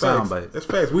gonna give you a That's facts. soundbite. That's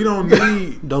facts. We don't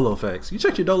need Dolo facts. You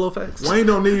check your Dolo facts. Wayne.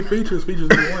 Don't need features. Features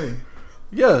need Wayne.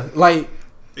 Yeah, like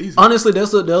Easy. honestly,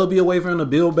 that'll be a way for him to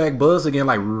build back buzz again.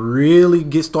 Like really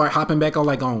start hopping back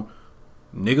on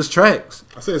niggas tracks.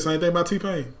 I said the same thing about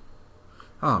T-Pain.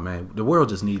 Oh man, the world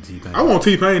just needs T-Pain. I want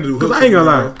T-Pain to do. Cause hooks I ain't gonna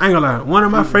on lie. the I ain't gonna lie. One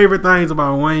of my favorite things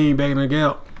about Wayne back in the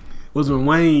Gap was when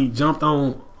Wayne jumped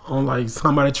on like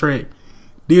somebody's track,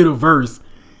 did a verse,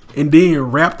 and then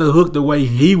rapped the hook the way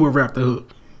he would rap the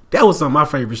hook. That was some of my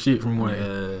favorite shit from Wayne.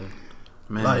 Yeah,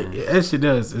 man. Like that shit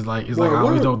does. It's like Well,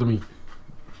 always what- dope to me.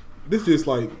 This is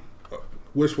like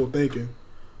wishful thinking.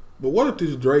 But what if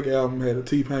this Drake album had a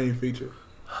T-Pain feature?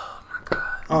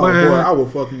 Oh Man. boy, I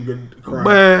would fucking cry.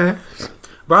 Man,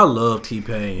 Bro, I love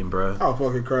T-Pain, bro. I would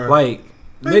fucking cry. Like,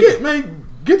 man,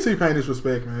 get T-Pain this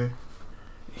respect, man.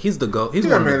 he's the goat. He's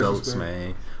Yeah, one of the man, goats, it's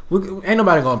man. Ain't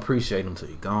nobody gonna appreciate him till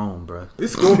he gone, bro.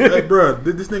 This Scorpion, hey, bro,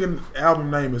 this nigga album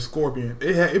name is Scorpion.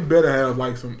 It better have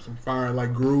like some fire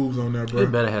like grooves on there, He bro.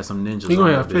 better have some ninjas. he gonna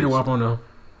on have that Fetty bitch. Wap on there.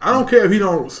 I don't care if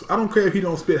he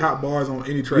don't spit hot bars on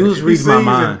any track. You was If he reading my sings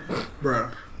mind. bro.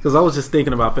 Because I was just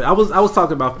thinking about I was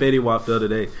talking about Fetty Wap the other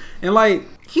day, and like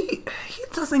he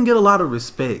doesn't get a lot of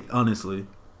respect, honestly.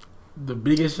 The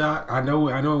biggest shot, I know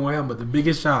it won't happen, but the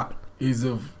biggest shot is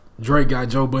if Drake got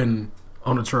Joe Budden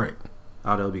on the track.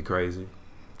 Oh, that would be crazy.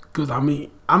 Cause I mean,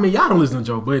 y'all don't listen to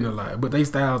Joe Budden a lot, but they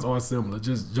styles are similar.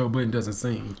 Just Joe Budden doesn't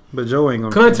sing. But Joe ain't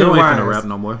gonna Content Joe ain't wise. finna rap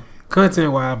no more.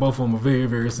 Content wise, both of them are very,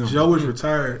 very similar. Joe is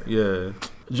retired. Yeah,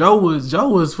 Joe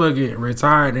was fucking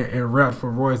retired and rapped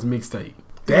for Royce mixtape.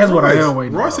 That's what I am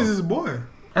waiting on. Royce is his boy.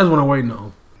 That's what I'm waiting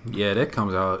on. Yeah, that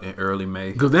comes out in early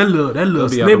May. Cause that little be out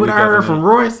snippet the I heard week from after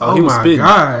Royce. that. Oh, Oh, he was my spitting.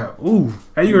 god. Ooh.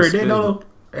 Have you was heard that spitting. though?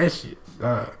 That shit.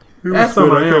 That's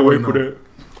something I can't wait for that.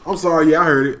 I'm sorry. Yeah, I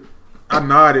heard it. I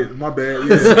nodded. My bad.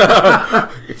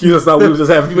 Yeah. You just thought we was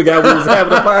just having. You forgot we was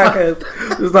having a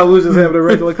podcast. Just thought we was just having a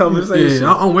regular conversation.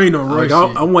 Yeah, I'm waiting on Royce. Like,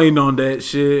 shit. I'm waiting on that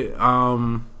shit.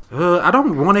 I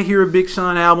don't want to hear a Big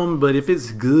Sean album, but if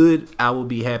it's good, I will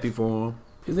be happy for him.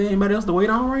 Is there anybody else to wait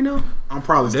on right now? I'm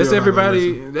probably That's still not gonna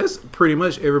everybody. listen. That's pretty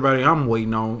much everybody I'm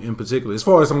waiting on in particular. As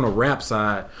far as on the rap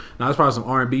side, now it's probably some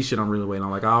R&B shit I'm really waiting on.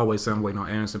 Like I always say, I'm waiting on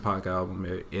Anderson .Paak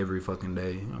album every fucking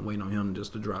day. I'm waiting on him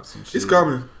just to drop some shit. It's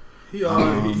coming. He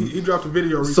dropped a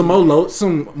video recently.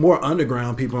 Some more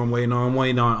underground people I'm waiting on. I'm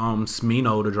waiting on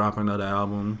Smino to drop another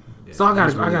album. So I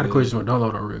That's got really a good. question with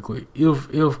Dolo though, real quick. If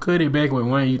Cudi back with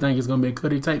Wayne, you think it's gonna be a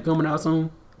Cudi tape coming out soon?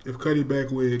 If Cudi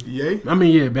back with Ye, I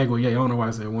mean, yeah, back with I don't know why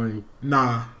I said Wayne.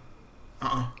 nah.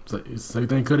 So you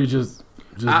think Cudi just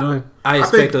done? I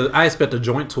expect a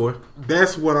joint tour.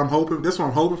 That's what I'm hoping. That's what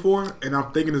I'm hoping for, and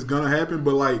I'm thinking it's gonna happen.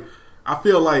 But like, I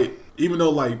feel like even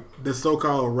though like the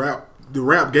so-called rap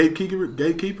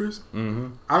gatekeepers,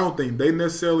 I don't think they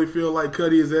necessarily feel like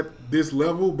Cudi is at this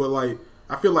level. But like,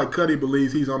 I feel like Cudi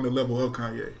believes he's on the level of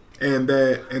Kanye, and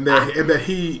that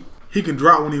he can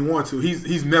drop when he wants to.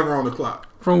 He's never on the clock.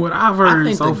 From what I've I heard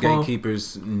think so the far,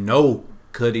 gatekeepers know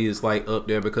Cudi is like up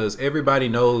there because everybody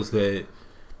knows that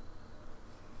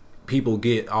people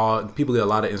get a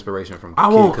lot of inspiration from I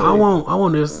Kid Cudi.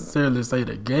 won't necessarily say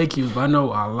the gatekeepers, but I know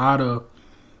a lot of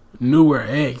newer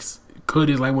acts. Cudi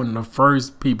is like one of the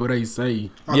first people they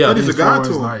say. Yeah, Cudi's a as guy far to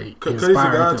as, him. like, Cudi's a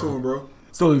inspired guy them. to him, bro.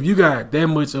 So if you got that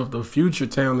much of the future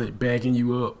talent backing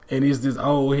you up, and it's this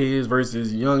old heads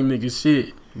versus young nigga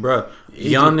shit, Bruh,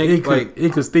 young nigga,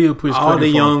 it could still push all Cudi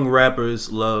the far. young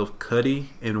rappers love Cudi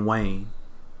and Wayne.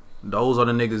 Those are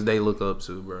the niggas they look up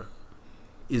to, bro.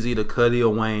 Is either Cudi or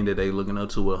Wayne that they looking up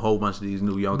to with a whole bunch of these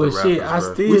new younger But rappers, shit, I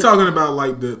bruh. still We talking about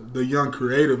like the young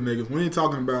creative niggas. We ain't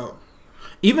talking about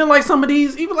Even like some of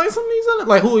these other,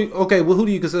 like who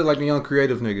do you consider like the young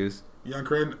creative niggas? young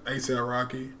creative. ASAP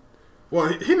Rocky. Well,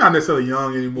 he not necessarily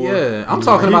young anymore. Yeah, I'm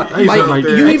talking He- about he's like, up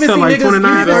there. you He's even see like niggas,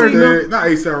 29, you even see, 30. Not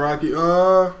ASAP Rocky.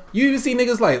 you even see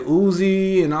niggas like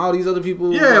Uzi and all these other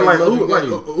people. Yeah, like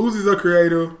Cudi. Uzi's a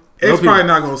creative. Those X probably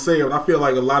not gonna say it, but I feel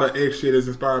like a lot of X shit is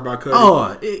inspired by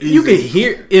Cudi. You can Easy.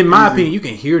 hear, in my Easy. opinion, you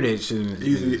can hear that shit. in his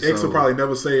Easy. music, X will so- probably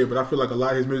never say it, but I feel like a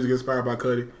lot of his music is inspired by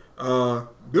Cudi.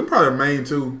 Them probably the main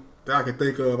two that I can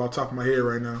think of off the top of my head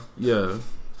right now. Yeah,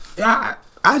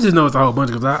 I just know it's a whole bunch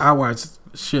because I watch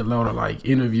shitload of like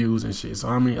interviews and shit. So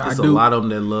I mean, there's I a do. lot of them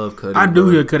that love Cudi. I do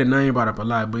hear Cudi name brought up a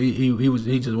lot, but he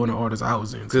just one of the artists I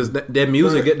was into. because that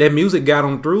music got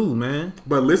him through, man.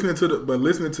 But listening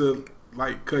to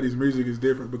like Cudi's music is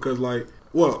different because like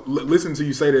listen to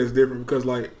you say that is different because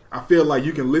like I feel like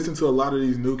you can listen to a lot of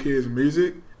these new kids'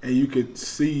 music and you could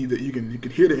see that you can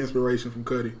hear the inspiration from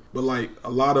Cudi, but like a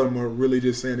lot of them are really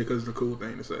just saying it because it's a cool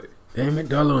thing to say. Damn it,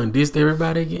 Dolo and dissed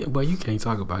everybody again. But you can't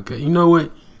talk about Cudi. You know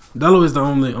what? Dolo is the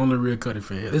only real Cudi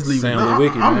fan. Let's leave it. Sound there. with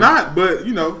Wiki, I'm man. not, but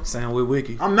you know, Sound with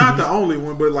Wiki. I'm not the only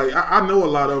one. But like I know a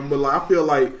lot of them, but like I feel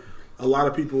like a lot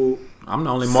of people. I'm the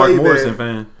only Mark say Morrison that-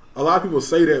 fan. A lot of people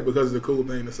say that because it's a cool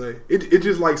thing to say. It's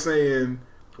just like saying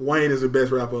Wayne is the best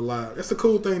rapper alive. That's a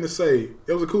cool thing to say.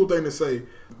 It was a cool thing to say.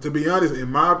 To be honest, in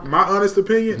my honest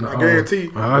opinion, I guarantee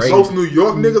most New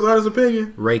York niggas' honest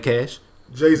opinion, Ray Cash.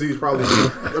 Jay-Z's probably.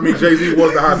 I mean, Jay-Z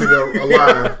was the hot nigga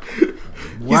alive.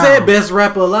 He said best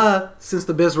rapper alive since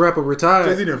the best rapper retired.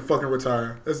 Jay-Z didn't fucking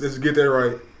retire. Let's get that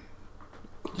right.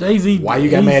 Jay-Z. Why you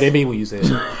got mad at me when you said it?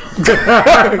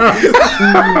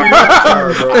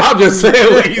 Sorry, bro. I'm just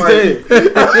saying what he said.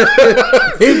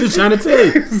 He's just trying to tell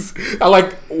you. I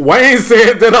like Wayne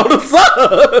said that on the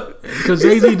song. Because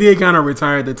Jay-Z did kind of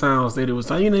retire at the time. Said it was,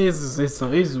 you know, it's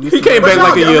He came But back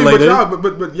like a year later.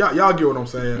 But y'all get what I'm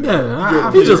saying.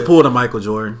 Yeah, He just pulled a Michael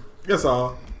Jordan. That's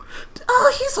all.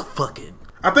 Oh, he's a fucking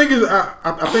I think it's. I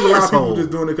think a lot of people Asshole.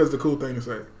 just doing it because it's the cool thing to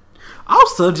say. off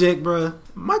subject, bro.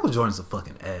 Michael Jordan's a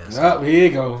fucking ass. Oh, here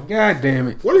you go. God damn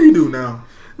it. What did he do now?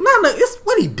 No, it's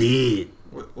what he did.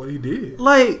 What he did?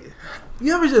 Like,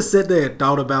 you ever just sat there and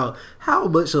thought about how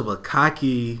much of a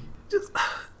cocky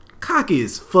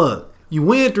as fuck. You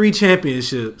win 3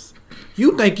 championships.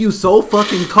 You think you so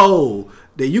fucking cold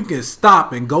that you can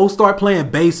stop and go start playing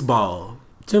baseball.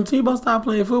 Tim Tebow stopped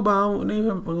playing football. They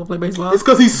gonna play baseball. It's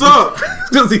because he sucked.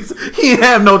 Because he didn't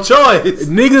have no choice.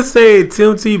 Niggas said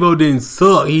Tim Tebow didn't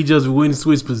suck. He just wouldn't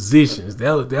switch positions.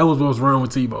 That was what's wrong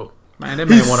with Tebow. Man, that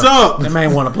He man want sucked. that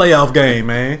man won a playoff game,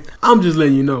 man. I'm just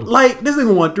letting you know. Like, this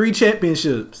nigga won 3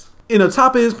 championships in the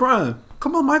top of his prime.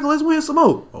 Come on, Michael, let's win some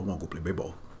more. I want to go play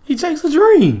baseball. He chased a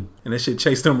dream. And that shit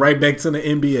chased him right back to the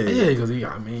NBA. Yeah, because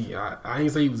I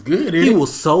ain't say he was good. He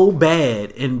was so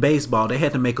bad in baseball, they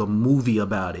had to make a movie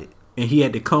about it. And he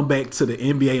had to come back to the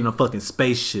NBA in a fucking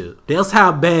spaceship. That's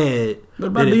how bad What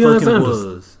about that it Deion fucking Sanders?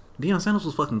 was. Deion Sanders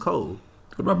was fucking cold.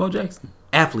 What about Bo Jackson?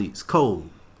 Athletes, cold.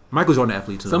 Michael Jordan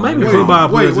athlete too. So maybe Wait, football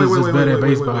players wait, is wait, just wait, better wait, at wait,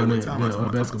 baseball wait, than wait, time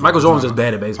out. basketball. Michael Jordan was just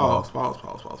bad at baseball.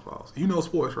 Pause. You know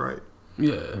sports, right?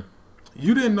 Yeah.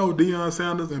 You didn't know Deion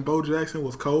Sanders and Bo Jackson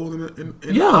was cold in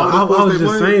Yeah, all the I sports was they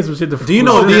just played? saying some shit. Do you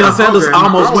know Deion Sanders Okay,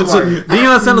 almost I went was to like-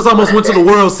 Deion Sanders almost went to the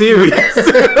World Series?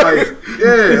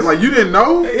 Like you didn't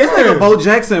know? This nigga Bo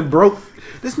Jackson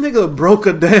broke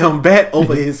a damn bat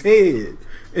over his head.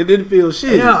 It didn't feel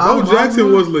shit. Yeah, Bo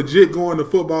Jackson was legit going to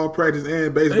football practice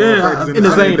and baseball practice in in the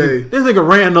the same same day. this nigga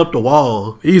ran up the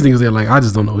wall. These niggas are like, I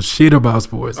just don't know shit about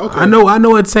sports. Okay. I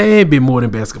know a tad bit more than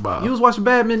basketball. You was watching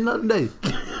badminton the other day.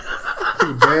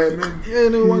 Badman. Yeah,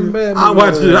 nigga watching badminton.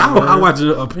 I watched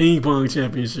a ping pong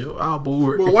championship. I was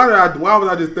bored. Well, why was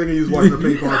I just thinking you was watching the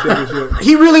ping pong championship?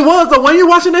 He really was though. When you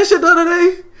watching that shit the other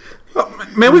day? Oh,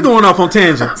 man, we going off on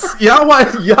tangents.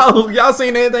 Y'all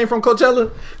seen anything from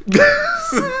Coachella?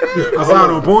 I saw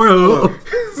it on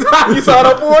Pornhub. You saw it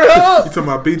on You Pornhub? talking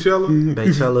about Beachella?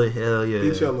 Coachella, hell yeah.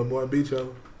 Beachella, boy,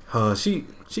 Beachella.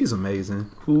 She's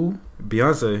amazing. Who?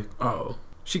 Beyonce, Oh.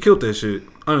 she killed that shit.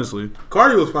 Honestly,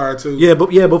 Cardi was fired too. yeah, but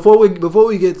before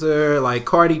we get to her, like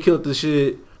Cardi killed the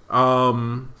shit.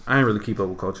 I ain't really keep up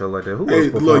with Coachella like that. Who Hey, else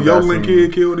the performed little that yodeling scene?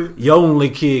 kid killed it.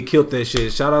 Yodeling kid killed that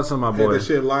shit. Shout out to my Had boy. that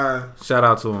shit live. Shout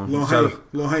out to him. Lil Shout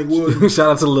Hank Williams. Shout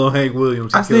out to Lil Hank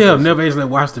Williams. I He still killed have that never actually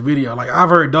watched the video. Like, I've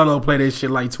heard Dolo play that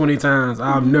shit like 20 times.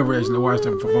 I've never actually watched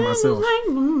it for myself.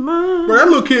 Bro, that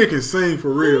little kid can sing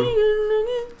for real.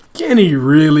 Can he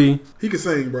really? He can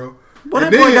sing, bro. Well,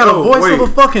 And that boy then- got a voice wait, of a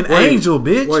fucking wait, angel,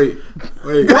 bitch. Wait.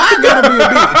 Why gotta be a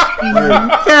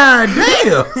bitch? God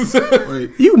damn.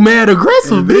 Wait. You mad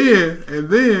aggressive, And bitch.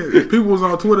 then people was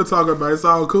on Twitter talking about it's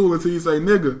all cool until you say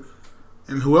nigga.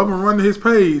 And whoever running his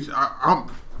page, I'm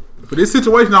for this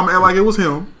situation, I'm gonna act like it was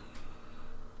him.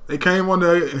 They came on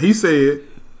there and he said,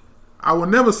 I will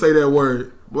never say that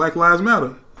word. Black Lives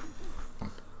Matter.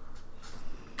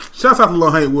 Shouts out to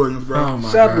Lil Hank Williams, bro. Oh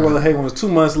my Shout out to God. Lil Hank Williams 2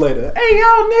 months later. Hey,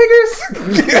 y'all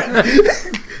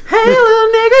niggas. Hey, little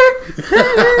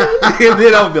nigga. And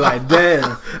then I'll be like,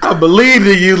 damn, I believed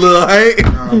in you, Lil Hank.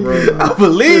 Nah, bro. I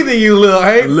believed in you, Lil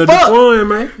Hank. Little Fuck. fun,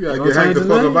 man. You gotta Don't get Hank change the his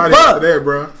fuck name. up out of here Fuck. for that,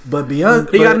 bro. But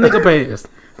Beyonce, He got a nigga pass.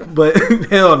 But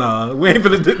hell no, we ain't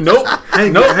finna do. Nope,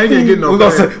 Hank nope. ain't getting no We gonna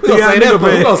pass. say, we gonna got say a that. nigga For,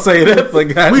 we pass. gonna say that for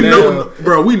goddamn. We know,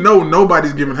 bro. We know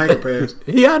nobody's giving Hank a pass.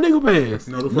 He got a nigga pass.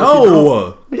 No, the fuck he don't.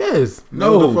 No, Yes.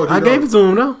 No, the fuck he I gave don't. it to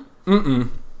him, though.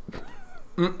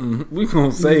 we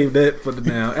gonna save that for the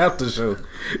damn after show.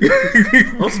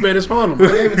 I'm Spanish Harlem. I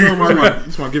gave it to him already. You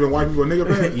just want to give white people a nigga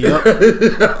pass?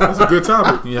 Yep. That's a good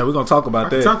topic. Yeah, we're gonna talk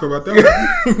about that. Talk about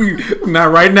that.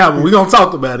 Not right now, but we gonna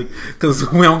talk about it because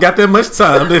we don't got that much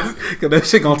time. Because that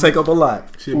shit gonna take up a lot.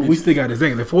 Shit, We still got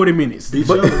exactly 40 minutes.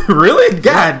 But really,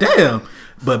 goddamn.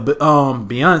 But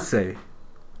Beyonce,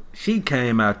 she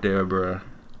came out there, bruh.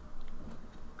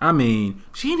 I mean,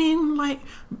 she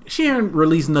didn't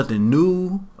release nothing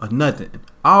new or nothing.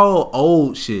 All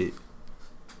old shit.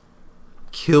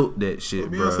 Killed that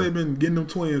shit, Beyonce bruh. been getting them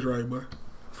twins right, boy.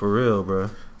 For real, bruh.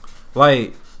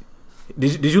 Like,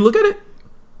 did you look at it?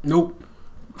 Nope.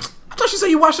 I thought you said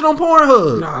you watched it on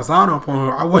Pornhub. Nah, I saw it on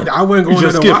Pornhub. I wasn't You going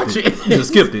just there to skipped watch it. it. You just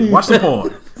skipped it. Watch the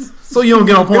porn. So you don't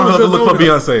get on Pornhub to look for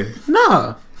Beyonce.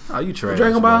 Nah. Oh, you trash.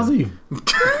 Dragon Ball bro. Z.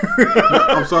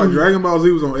 I'm sorry, Dragon Ball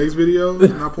Z was on X videos,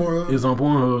 not Pornhub. It's on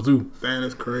Pornhub, too. Damn,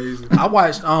 that's crazy. I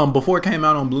watched before it came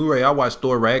out on Blu-ray. I watched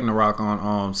Thor Ragnarok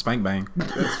on Spank Bang.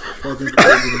 That's fucking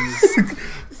crazy.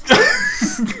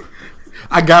 to me.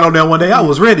 I got on there one day. I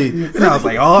was ready, and I was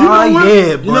like, "Oh You know what?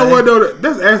 yeah, You know what though?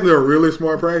 That's actually a really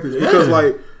smart practice because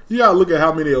like you gotta look at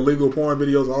how many illegal porn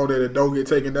videos are on there that don't get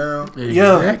taken down.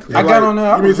 Yeah, Exactly. I got on there.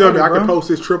 I You mean was tell me ready, I can bro. post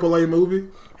this AAA movie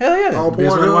Hell yeah. on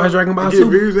Best way to watch Pornhub Dragon Ball and get Z.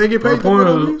 views? They get paid On for porn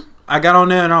Pornhub. views. I got on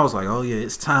there and I was like, "Oh yeah,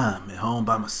 it's time at home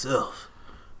by myself."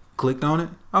 Clicked on it.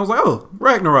 I was like, "Oh,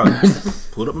 Ragnarok."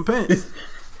 Put up my pants.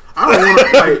 I don't want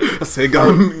to like. I said,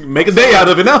 "Go make a day out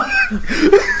of it now."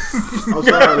 I'm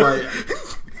sorry, like.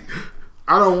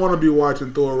 I don't want to be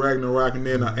watching Thor Ragnarok and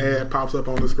then an ad pops up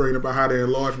on the screen about how they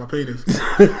enlarge my penis.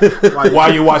 Like,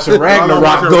 While you watching Ragnarok,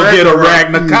 watching go get a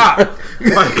Ragnarok.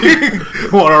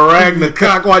 Ragnarok. Want a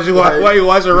Ragnarok while you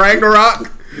watching Ragnarok?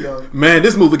 you know, Man,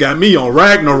 this movie got me on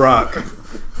Ragnarok.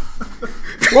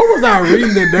 What was I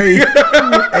reading today?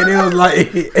 And it was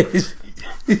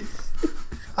like,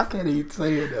 I can't even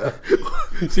say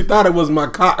it. She thought it was my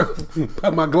cock,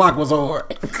 but my Glock was hard.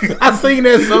 I seen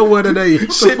that somewhere today.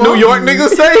 Shit, New York niggas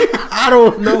say. I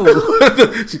don't know.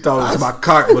 She thought it was my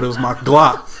cock, but it was my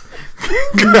Glock.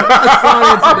 I saw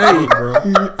that today,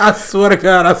 bro. I swear to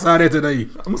God, I saw that today.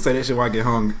 I'm gonna say that shit when I get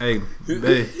home. Hey,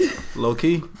 low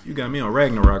key, you got me on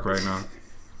Ragnarok right now.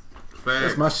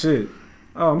 That's my shit.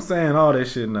 Oh, I'm saying all that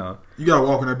shit now. You gotta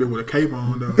walk in that bitch with a cape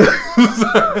on, though.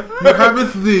 You have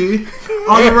it thee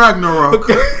on the Ragnarok.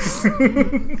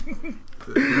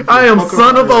 I am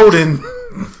son of Odin.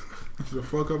 Get the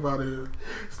fuck up out of here.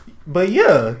 But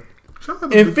yeah, Shout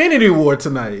out to Infinity War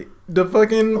tonight. The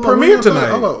fucking Hold on, premiere we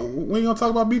tonight. ain't gonna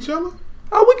talk about Beachella?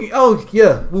 Oh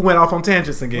yeah, we went off on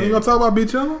tangents We ain't again. gonna talk about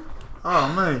Beachella? Oh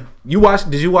man,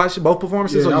 Did you watch both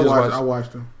performances? yeah, or you just I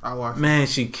watched them. Man,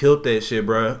 she killed that shit,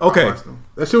 bro. I Okay, watched them.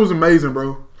 That shit was amazing,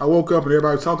 bro. I woke up and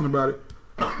everybody was talking about it.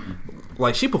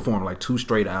 like she performed like 2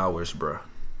 straight hours, bro.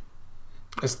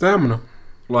 It's stamina.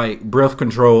 Like breath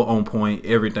control on point,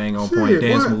 everything on point, Shit,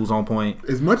 dance what? moves on point.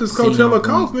 As much as Scene Coachella on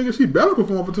costs, point. nigga, she better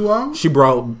perform for 2 hours She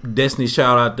brought Destiny's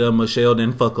Child out there. Michelle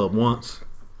didn't fuck up once.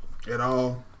 at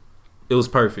all. It was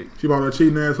perfect. She brought her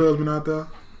cheating ass husband out there.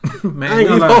 Man, I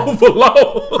ain't leave gonna lie. Hov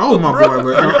alone. I was my boy,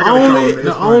 but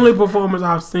The only performance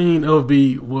I've seen of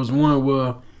B was one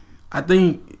where I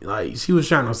think like she was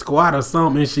trying to squat or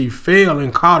something and she fell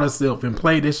and caught herself and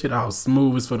played this shit out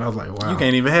smooth as fuck. I was like, wow. You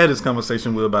can't even have this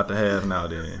conversation we're about to have now.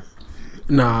 Then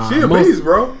Nah, she a beast,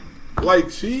 bro.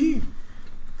 Like she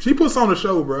puts on the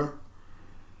show, bro.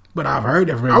 but I've heard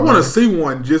that from I want to everybody. see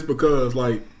one just because,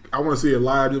 like, I want to see it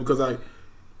live just because, like,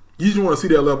 you just want to see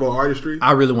that level of artistry.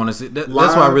 I really want to see. That's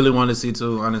what I really want to see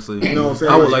too. Honestly, You know what I'm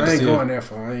saying? I would Like, like I to ain't see. going there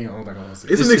for. I don't think I want to see.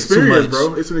 It's an too experience, much.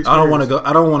 bro. It's an experience. I don't want to go.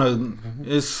 I don't want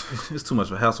to. It's too much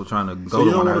of a hassle trying to go So you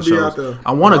to don't one of want her to be out shows. there.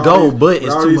 I want to with all go, these- but with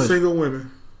it's all too these much. single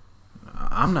women.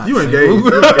 I'm not. You single. engaged.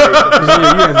 You engaged.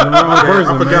 Yeah, you guys the wrong Okay,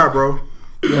 person, I forgot, bro.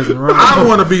 You guys the wrong I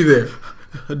want to be there.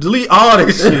 Delete all that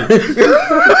shit.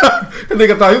 The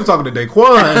nigga thought he was talking to Daquan.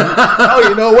 Oh,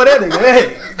 you know what that nigga?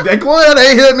 Hey, Daquan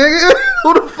ain't here, nigga.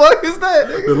 Who the fuck is that?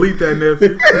 Nigga? Delete that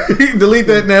nephew. Delete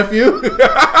that nephew.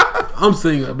 I'm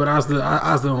single, but I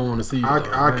still don't want to see you. I though.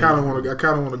 kind of want to. I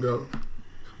kind of want to go.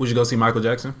 Would you go see Michael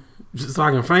Jackson? Just so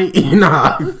I can faint.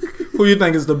 Nah. Who you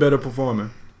think is the better performer?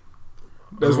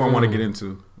 That's what I want to get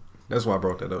into. That's why I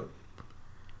brought that up.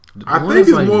 I One think is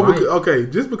it's like more Mike. because okay,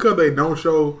 just because they don't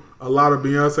show a lot of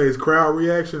Beyonce's crowd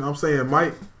reaction. I'm saying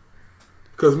Mike,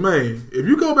 because man, if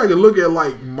you go back and look at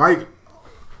like Mike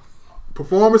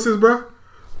performances, bro,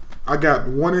 I got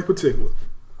one in particular.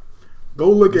 Go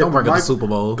look at Don't bring up the Mike- Super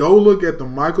Bowl. Go look at the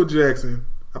Michael Jackson.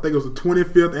 I think it was the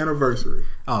 25th anniversary.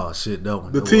 Oh shit, that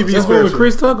one. The that TV was That's hard. one with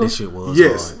Chris Tucker. That shit was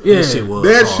Yes. hard. Yeah. That shit was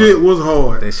That hard. shit was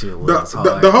hard. That shit was the,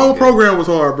 hard. The whole program was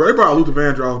hard, bro. They brought Luther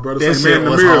Vandross, bro. That shit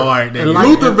was hard. And like-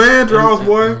 Luther Vandross,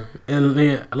 boy. And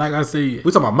then, like I said, We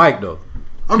talking about Mike though.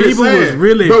 I'm just People saying. was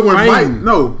really but when Mike, fighting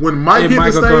when Mike in hit the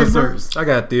Michael stage, bro, concerts. I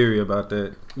got a theory about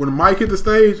that. when Mike hit the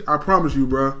stage, I promise you,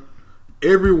 bro,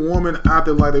 every woman out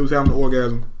there like they was having an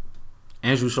orgasm.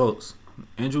 Andrew Schultz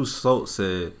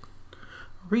said,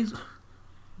 reason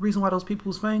why those people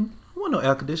was fainting, there wasn't no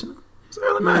air conditioning. It's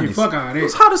early Man, 90s. fuck all that. It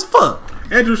was hot as fuck.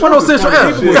 Andrew What no Schultz is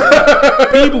central funny air?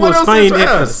 as shit. people was What else fainting is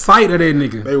at the that? sight of that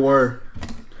nigga. They were.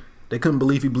 They couldn't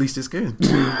believe he bleached his skin.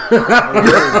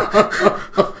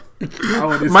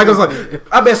 Oh, Michael's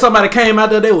like, I bet somebody came out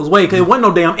there. They was waiting. There wasn't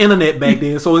no damn internet back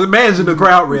then. So imagine the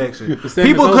crowd reaction.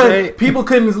 People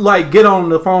couldn't like get on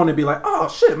the phone and be like, "Oh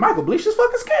shit, Michael bleached his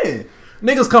fucking skin."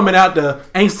 Niggas coming out there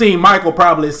ain't seen Michael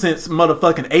probably since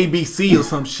motherfucking ABC or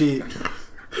some shit,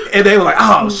 and they were like,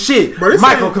 "Oh shit, Bro, this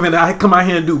Michael ain't- come out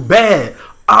here and do bad."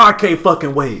 I can't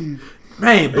fucking wait,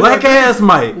 man. Black ass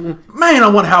Mike, man. I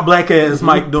wonder how black ass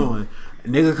Mike doing.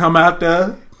 Nigga come out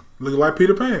there. Looking like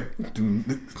Peter Pan.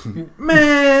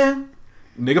 Man,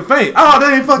 nigga faint. Oh,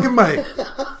 that ain't fucking Mike.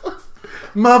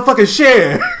 Motherfucking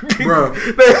Cher. Bro.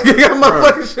 They got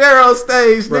motherfucking Cher on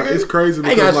stage, Bro, nigga. it's crazy I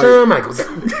because got like, Shawn Michaels.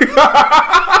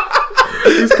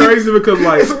 it's crazy because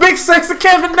like It's big sexy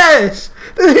Kevin Nash.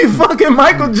 This ain't fucking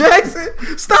Michael Jackson.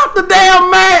 Stop the damn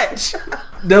match.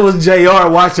 That was JR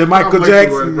watching Michael Stop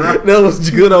Jackson. bro. That was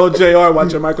good old JR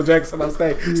watching Michael Jackson on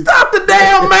stage. Stop the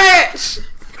damn match.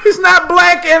 He's not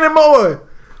black anymore.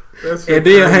 that's And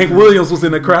then Hank Williams was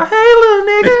in the crowd. Hey, little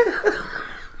nigga.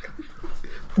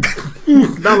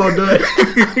 Not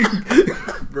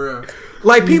done. Bro.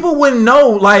 Like people wouldn't know.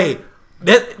 Like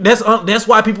that's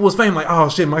why people was famed. Like, oh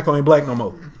shit, Michael ain't black no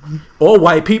more. Or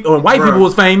white people. Or white Bruh. people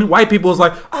was famed. White people was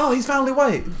like, oh, he's finally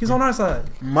white. He's on our side.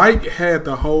 Mike had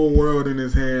the whole world in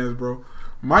his hands, bro.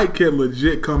 Mike could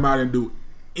legit come out and do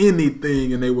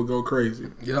anything and they would go crazy.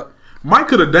 Yep. Mike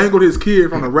could have dangled his kid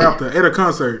from the Raptor at a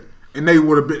concert and they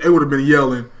would have been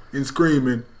yelling and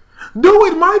screaming, "Do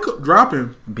it, Michael!" Drop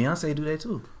him. Beyonce do that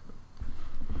too.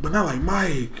 But not like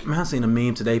Mike. Man, I seen a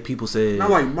meme today. People said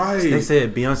Not like Mike. They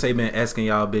said Beyonce been asking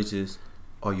y'all bitches,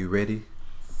 "Are you ready?"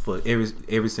 for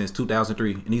ever since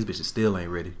 2003, and these bitches still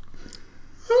ain't ready.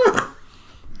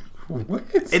 What?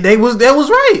 And that was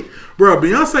right. Bro,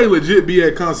 Beyonce legit be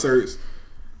at concerts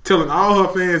telling all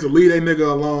her fans to leave that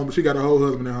nigga alone, but she got a whole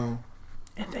husband at home.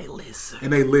 And they listen.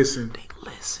 And they listen.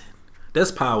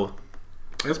 That's power.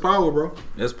 That's power, bro.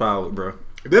 That's power, bro.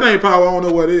 If that ain't power, I don't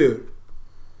know what is.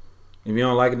 If you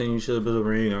don't like it, then you should put a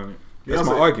ring on it. That's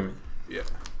my argument. Yeah.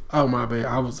 Oh my bad.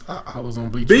 I was on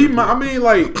bleach. I mean,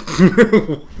 like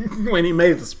when he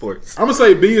made the sports. I'm gonna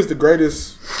say B is the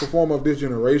greatest performer of this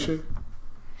generation.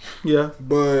 Yeah.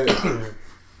 But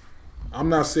I'm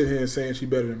not sitting here and saying she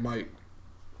better than Mike.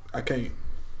 I can't.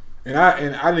 And I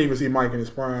didn't even see Mike in his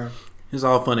prime. It's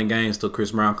all fun and games till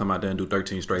Chris Brown come out there and do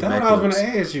 13 straight That's what I was backflips.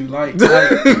 gonna ask you. Like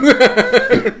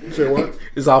You said what?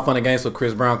 It's all fun and games till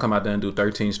Chris Brown come out there and do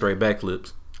 13 straight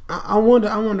backflips. I wonder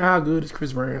how good is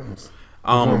Chris Brown's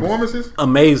Performances?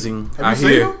 Amazing. Have you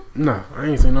seen him? No, I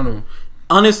ain't seen none of them.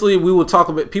 Honestly, we would talk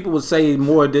about. People would say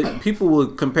more. People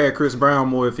would compare Chris Brown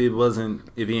more if he ain't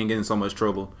getting so much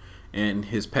trouble, and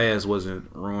his past wasn't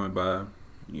ruined by,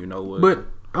 you know what. But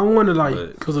I wonder, like,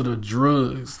 because of the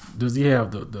drugs, does he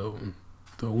have the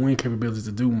win capability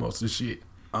to do most of the shit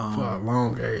for a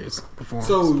long ass performance?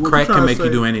 So crack can make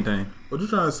you do anything. What you're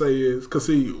trying to say is, because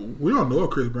see, we don't know if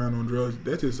Chris Brown on drugs.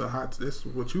 That's just that's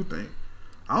what you think.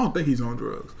 I don't think he's on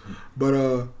drugs.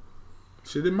 But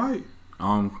shit, it might.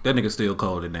 That nigga still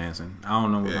cold at dancing. I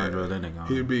don't know what kind of drug that nigga on.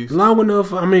 He a beast. Long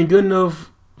enough, I mean, good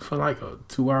enough for like a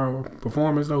 2-hour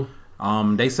performance though.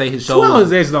 They say his 2 hours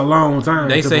shows. is actually a long time.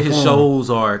 They to say his perform. shows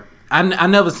are. I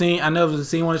never seen one of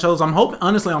the shows. I'm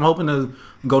hoping to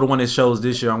go to one of his shows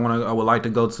this year. I would like to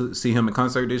go to see him in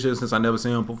concert this year since I never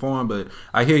seen him perform. But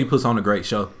I hear he puts on a great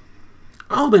show.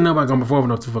 I don't think nobody gonna perform for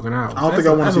no 2 fucking hours. I don't think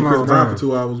I want to see Chris Brown for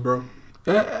 2 hours, bro.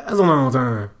 That's a long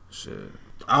time. Shit,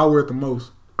 Hour at the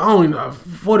most. I only know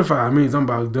 45 minutes. I'm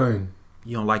about done.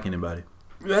 you don't like anybody.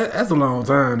 That's a long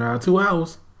time now. 2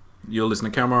 hours. You'll listen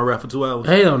to Cameron rap for 2 hours.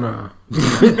 Hell no.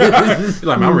 You're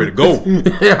like, man, I'm ready to go.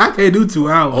 I can't do 2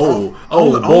 hours.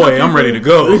 Oh boy, I'm ready to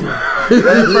go.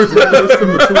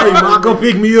 Hey, Marco,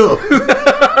 pick me up.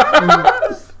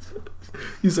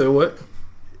 You said what?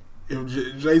 If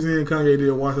Jay-Z and Kanye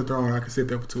did Watch the Throne, I could sit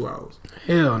there for 2 hours.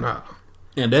 Hell no.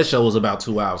 And that show was about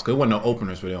 2 hours because it wasn't no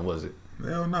openers for them, was it?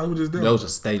 Hell no, who just did? That was a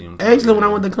stadium. Actually, when I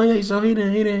went to Kanye show, he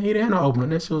didn't have no opening.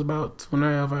 That shit was about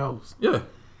 2.5 hours. Yeah.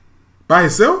 By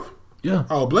himself? Yeah.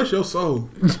 Oh, bless your soul.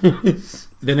 That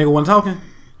nigga wasn't talking?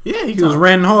 Yeah, He was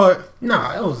ranting hard.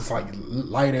 Nah, it was just like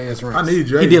light ass rants. I need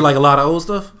Jay. He did like a lot of old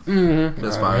stuff. Mm-hmm.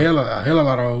 That's A fine. hell of a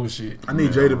lot of old shit. I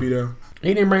need Jay to be there.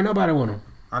 He didn't bring nobody with him.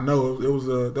 I know that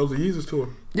was a Jesus tour.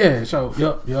 Yeah, so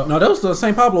yep. No, that was the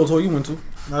St. Pablo tour you went to.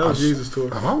 No, that was Jesus tour.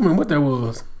 I don't remember what that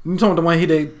was. You talking about the one he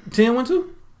did 10 went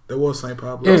to? That was St.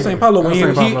 Pablo. Yeah. That was St. Pablo that when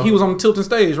was St. Pablo. he was on the tilting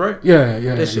stage, right? Yeah.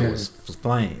 That shit yeah. was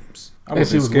flames. I That was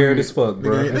shit was scared weird. as fuck,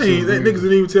 bro. Niggas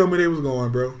didn't even tell me they was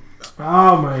going, bro.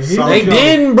 Oh man, So- They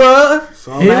didn't, bro.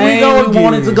 So, Here we Man, go we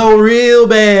wanted again. to go real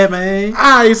bad, man.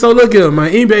 Alright, so look at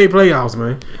man, NBA playoffs,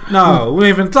 man. No, we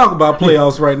ain't even talk about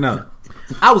playoffs right now.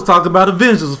 I was talking about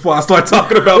Avengers before I start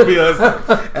talking about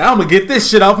Beyonce. And I'm gonna get this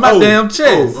shit off my damn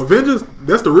chest. Avengers,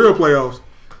 that's the real playoffs.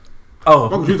 Oh,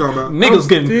 What you talking about? niggas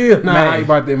getting Still not hype man,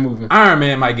 about that movie. Iron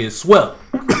Man might get swept.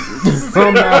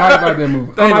 I'm not hype about that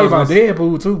movie. I'm Thanos hype about was-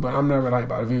 Deadpool too, but I'm never hype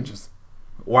about Avengers.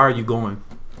 Why are you going?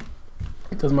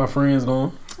 Because my friends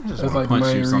going. That's like the Punch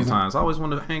main you reason. sometimes. I always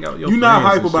want to hang out with your You're not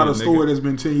friends hype and about a shit, story nigga. that's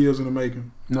been 10 years in the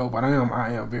making. No, but I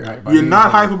am very hype about You're not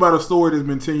Deadpool. hype about a story that's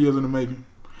been 10 years in the making.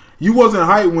 You wasn't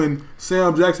hype when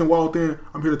Sam Jackson walked in.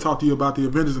 I'm here to talk to you about the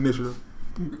Avengers Initiative.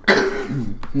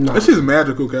 No. That shit's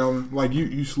magical, Calvin. Like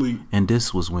you sleep. And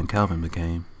this was when Calvin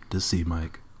became the C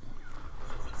Mike.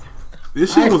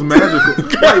 This shit was magical.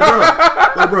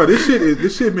 like bro, this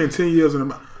shit been 10 years in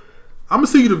the. I'm gonna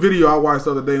see you the video I watched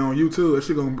the other day on YouTube. That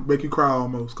shit gonna make you cry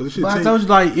almost. Cause this shit. But I told you,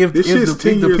 like, if this shit's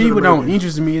 10 the years in people the don't making.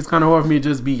 interest me, it's kind of hard for me to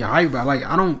just be hyped about. Like,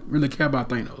 I don't really care about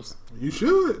Thanos. You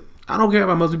should. I don't care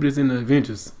about most people that's in the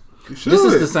Avengers. You should. This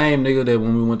is the same nigga that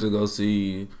when we went to go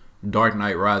see Dark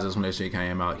Knight Rises when that shit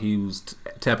came out, he was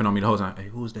tapping on me the whole time. Hey,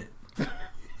 who was that?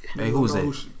 Hey, who was that?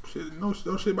 No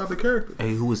shit about the character.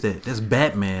 Hey, who was that? That's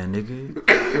Batman,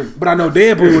 nigga. But I know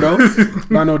Deadpool though.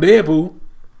 But I know Deadpool.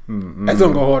 That's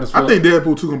gonna go hard as fuck. I think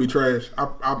Deadpool 2 gonna be trash.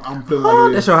 I'm feeling like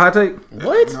it That's is. your hot take?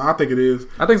 What? No, I think it is.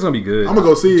 I think it's gonna be good. I'm gonna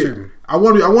go see it. I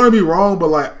want to be wrong, but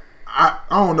like I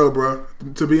don't know, bro.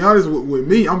 To be honest with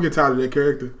me, I'm getting tired of that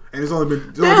character, and it's only been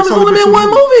it's only been one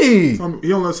movie.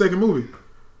 He only a second movie.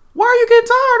 Why are you getting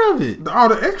tired of it? All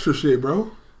the extra shit,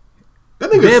 bro.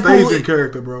 That nigga stays in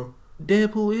character, bro.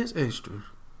 Deadpool is extra.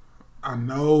 I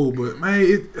know, but man,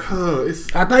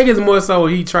 it's. I think it's more so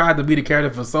he tried to be the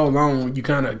character for so long. You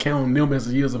kind of count them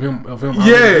as years of him.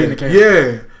 Yeah, being the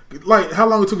character. yeah. Like how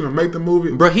long it took him to make the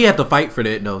movie, Bro, he had to fight for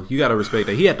that though. You gotta respect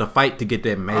that. He had to fight to get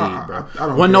that made, bro. I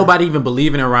don't Wasn't care. nobody even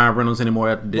believing in Ryan Reynolds anymore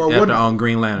after on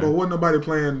Green But Lantern. wasn't nobody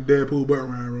playing Deadpool but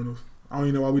Ryan Reynolds. I don't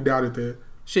even know why we doubted that.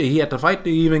 Shit, he had to fight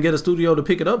to even get a studio to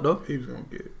pick it up though. He was gonna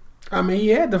get it. I mean, he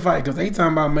had to fight because they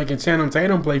talking about making Channing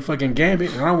Tatum play fucking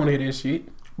Gambit, and I don't want to hear that shit.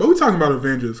 But we talking about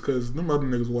Avengers because them other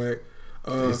niggas whack.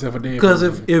 Except for Deadpool. Because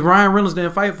if Ryan Reynolds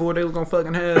didn't fight for it, they was gonna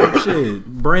fucking have shit.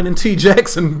 Brandon T.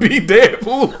 Jackson beat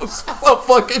Deadpool. Some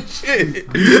fucking shit.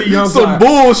 Some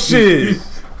bullshit.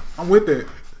 I'm with that.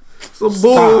 Some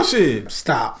bullshit.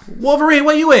 Stop. Wolverine,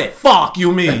 where you at? Fuck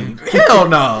you mean? Hell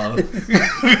no.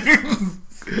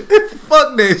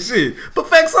 Fuck that shit.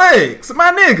 Perfect Sex,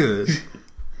 my nigga.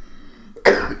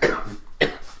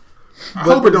 I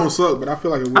hope it don't suck, but I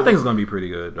feel like it will. I think it's gonna be pretty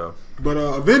good though. But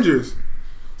Avengers,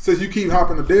 since you keep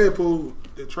hopping to Deadpool,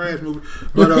 the trash movie.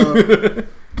 But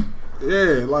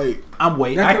yeah, like I'm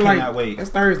waiting. I cannot wait. It's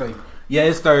Thursday. Yeah,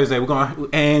 it's Thursday. We're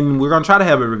gonna try to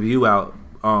have a review out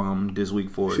this week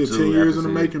for it shit, too. 10 years in after the see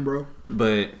it. making, bro.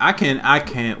 But I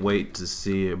can't wait to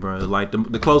see it, bro. Like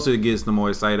the closer it gets, the more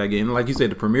excited I get. And like you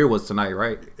said, the premiere was tonight,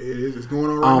 right? It is. It's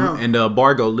going on right now. And the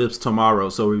embargo lifts tomorrow,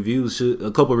 so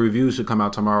a couple of reviews should come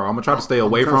out tomorrow. I'm gonna try to stay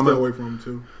away from it. Stay away from it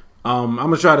too.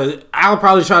 I'll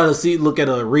probably try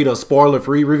to read a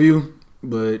spoiler-free review,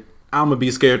 but I'm gonna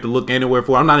be scared to look anywhere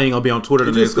for it. I'm not even gonna be on Twitter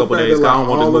the next couple of days. Like, I don't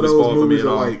want this all movie of those spoiled for me movies at are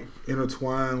all. like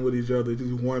intertwined with each other.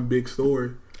 Just one big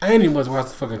story. I ain't even watched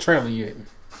the fucking trailer yet.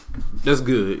 That's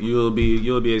good. You'll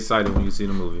be excited when you see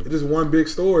the movie. It's just one big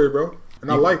story, bro. And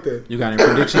I like that. You got any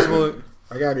predictions for it?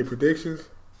 I got any predictions?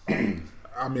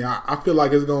 I mean, I feel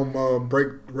like it's gonna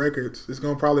break records. It's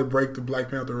gonna probably break the Black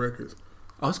Panther records.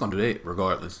 Oh, it's gonna do that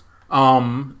regardless.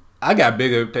 I got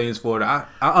bigger things for it. I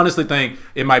honestly think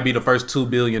it might be the first $2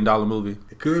 billion movie,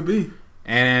 It could be.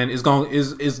 and it's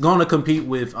gonna compete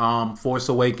with Force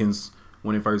Awakens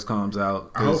when it first comes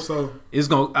out. I hope so.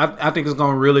 I think it's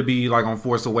gonna really be like on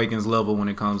Force Awakens level when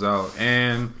it comes out,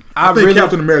 and I think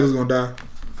Captain America's gonna die.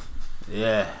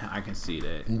 Yeah, I can see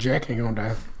that. And Jack ain't gonna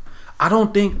die. I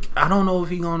don't know if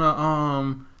he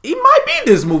gonna he might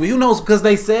be this movie. Who knows? Because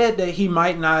they said that he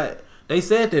might not. They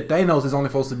said that Thanos is only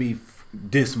supposed to be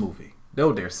this movie. That's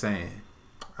what they're saying.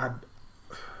 That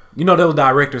was the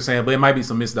director saying, but it might be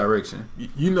some misdirection.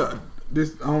 You know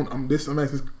this. I'm asking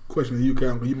this question to you,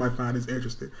 Calvin. You might find this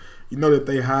interesting. You know that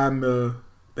they hide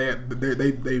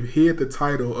they've hid the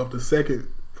title of the second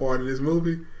part of this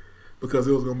movie because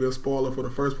it was gonna be a spoiler for the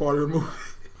first part of the movie.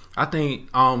 I think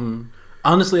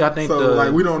honestly, I think so.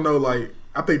 Like we don't know. Like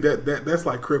I think that's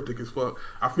like cryptic as fuck.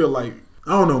 I feel like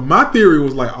I don't know. My theory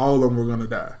was like all of them were gonna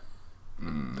die.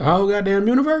 The whole goddamn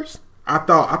universe. I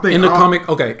think in the comic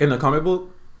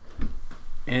book,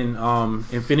 in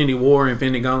Infinity War,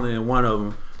 Infinity Gauntlet, and one of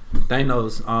them,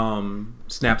 Thanos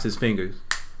snaps his fingers,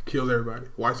 kills everybody.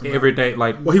 Every day.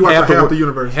 Like he wipes half the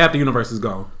universe. Half the universe is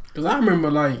gone. Because I remember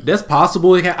like that's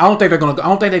possible. I don't think they're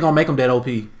gonna make him that OP.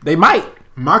 They might.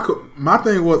 My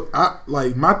thing was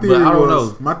my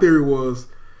theory was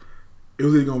it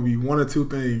was either gonna be one or two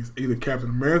things. Either Captain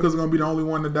America's gonna be the only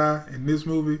one to die in this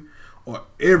movie, or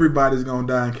everybody's gonna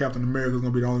die and Captain America's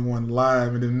gonna be the only one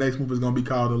alive, and then the next movie is gonna be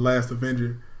called The Last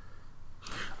Avenger.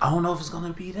 I don't know if it's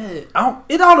gonna be that.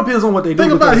 It all depends on what they do.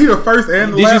 Think about it. He the first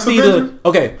and the last Avenger.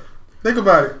 Okay. Think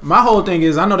about it. My whole thing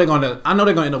is I know they're gonna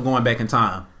end up going back in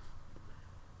time.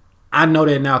 I know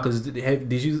that now because you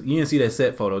didn't see that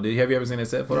set photo? Have you ever seen that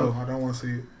set photo? No, I don't want to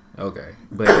see it. Okay,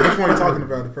 but which one are you talking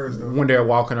about at first though? When they're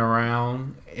walking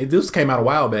around, this came out a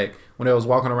while back. When they was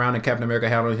walking around and Captain America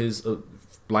had on his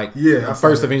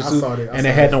first Avenger suit, and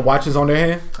they had them watches on their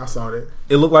hand. I saw that.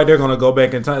 It looked like they're gonna go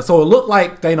back in time, so it looked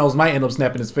like Thanos might end up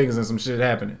snapping his fingers and some shit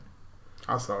happening.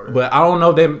 I saw that, but I don't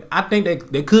know them. I think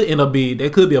they could end up there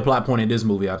could be a plot point in this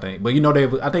movie. I think, but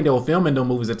I think they were filming them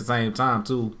movies at the same time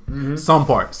too. Mm-hmm. Some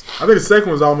parts. I think the second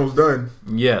one's almost done.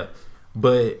 Yeah,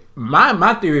 but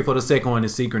my theory for the second one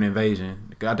is Secret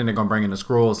Invasion. I think they're gonna bring in the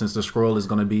Skrull since the Skrull is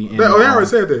gonna be in. They already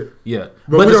said that. Yeah,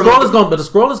 but the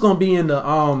Skrull is gonna be in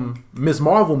the Miss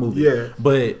Marvel movie. Yeah,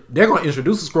 but they're gonna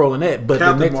introduce the Skrull in that. But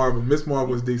Marvel, Miss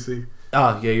Marvel is DC.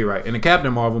 Oh yeah, you're right. In the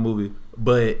Captain Marvel movie,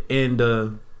 but in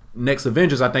the next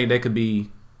Avengers, I think that could be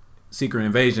Secret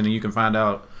Invasion, and you can find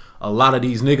out a lot of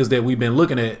these niggas that we've been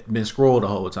looking at been scrolled the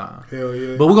whole time. Hell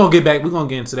yeah. But we're gonna get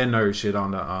into that nerd shit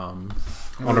on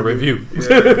the review.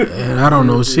 And I don't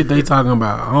know shit they talking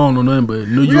about. I don't know nothing but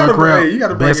New York rap, you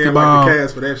gotta basketball, bring in, like, the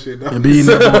cast for that shit, though. and being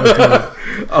that boys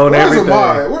club. Where's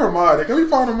Ahmad? Where Ahmad? Can we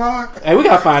find Ahmad? Hey, we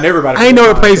gotta find everybody. I ain't no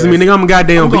replacing me, nigga. I'm a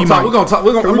goddamn We're B gonna Mike. talk.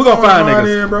 We're gonna find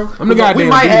niggas. bro. I'm the goddamn We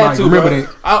might B have Mike. to. Remember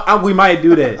Bro. that. We might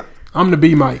do that. I'm the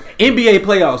B Mike. NBA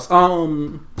playoffs.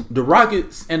 The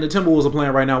Rockets and the Timberwolves are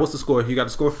playing right now. What's the score? You got the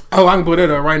score? Oh, I can put it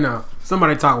up right now.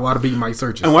 Somebody talk while the B Mike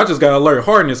searches. And I just got alert.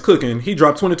 Harden is cooking. He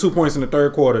dropped 22 points in the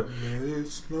third quarter.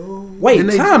 No. Wait, And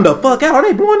they- time the fuck out. Are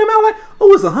they blowing them out like?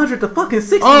 Oh, it's 100 to fucking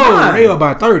 69. Oh, they up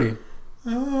by 30.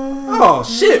 Oh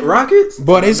shit, Rockets.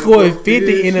 Boy, they scored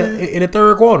 50 in the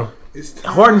third quarter.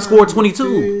 Harden scored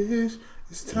 22.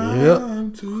 It's time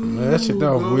Yep. to That shit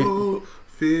off with. go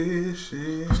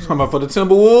fishing. Talking about for the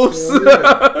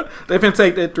Timberwolves. They finna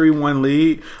take that 3-1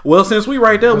 lead. Well, since we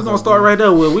right there, we're gonna start right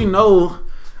there. Well,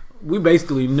 we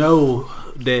basically know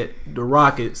that the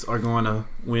Rockets are gonna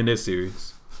win this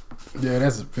series. Yeah,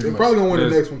 that's pretty They're much. probably gonna win the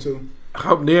Yes. next one too.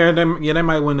 They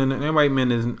might win. They might win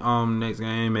this next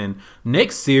game and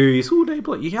next series. Who they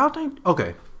play? Y'all think?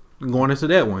 Okay, going into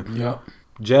that one. Yep.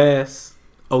 Jazz,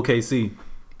 OKC.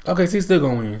 Okay, so he's still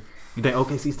gonna win. You think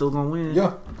OKC still gonna win?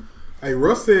 Yeah. Hey,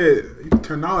 Russ said he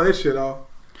turned all that shit off.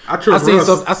 I I trust seen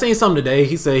Russ. I seen something today.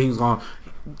 He said he was going.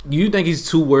 You think he's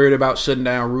too worried about shutting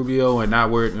down Rubio and not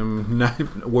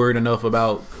worried enough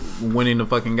about winning the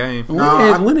fucking game?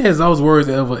 When has those words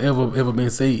ever been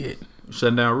said?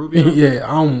 Shutting down Rubio. Yeah,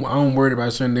 I'm worried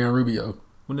about shutting down Rubio.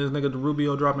 When this nigga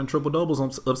Rubio dropping triple doubles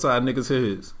upside niggas'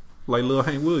 heads like Lil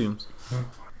Hank Williams.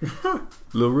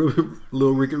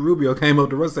 Lil Ricky Rubio came up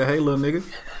to Russ and said, "Hey, little nigga,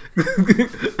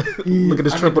 look at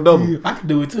this triple double." I can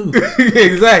do it too.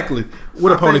 Exactly.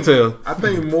 With a ponytail. I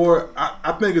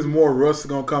think it's more Russ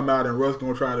gonna come out and Russ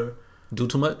gonna try to. Do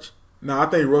too much. No, I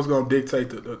think Russ gonna dictate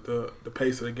the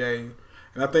pace of the game,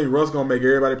 and I think Russ gonna make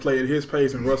everybody play at his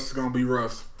pace, and Russ is gonna be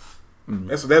Russ. Mm-hmm.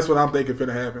 That's what I'm thinking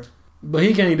finna happen. But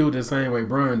he can't do it the same way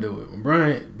Brian do it. When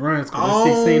Brian scored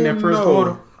 16 that first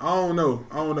quarter. I don't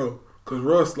know. Cause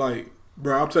Russ, like,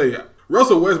 bro, I'll tell you,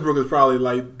 Russell Westbrook is probably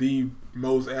like the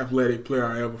most athletic player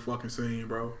I ever fucking seen,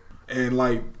 bro. And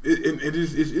like,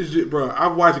 it's just, bro.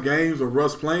 I've watched games of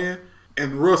Russ playing,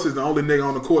 and Russ is the only nigga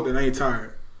on the court that ain't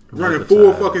tired, running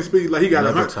full fucking speed. Like he got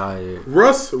Never 100. tired.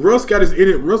 Russ got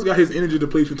his energy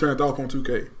depletion turned off on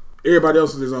 2K. Everybody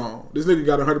else is on. This nigga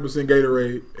got 100%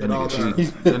 Gatorade That at all nigga times.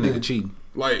 cheating. That nigga cheating.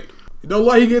 Like, you don't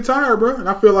like he get tired, bro. And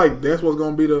I feel like that's what's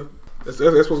gonna be the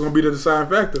deciding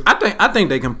factor. I think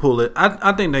they can pull it.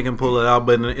 I think they can pull it out.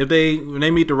 But when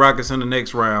they meet the Rockets in the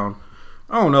next round,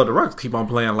 I don't know. The Rockets keep on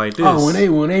playing like this. Oh,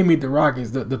 when they meet the Rockets,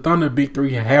 the Thunder big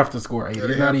three have to score 80. Yeah,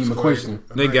 It's they not have to even a score question.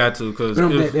 80. They got to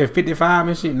because They're 55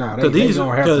 and shit. Nah, they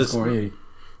don't have to score 80.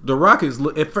 the Rockets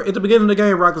at the beginning of the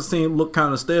game, Rockets team looked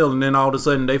kind of stale, and then all of a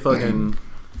sudden they fucking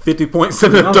 50 points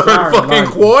in the I'm third sorry, fucking like-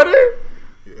 quarter.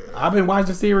 I've been watching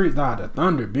the series. Nah, the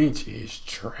Thunder bench is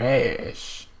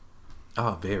trash.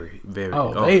 Oh, very, very.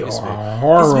 Oh, they it's are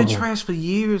horrible. It's been trash for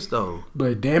years though.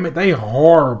 But damn it, they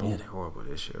horrible. Yeah, they're horrible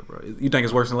this year, bro. You think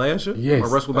it's worse than last year? Yes. Or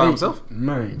Russ was by himself?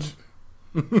 Man.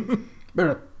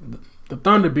 But the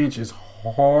Thunder bench is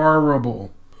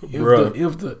horrible. Bruh.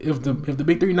 If the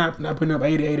big three not putting up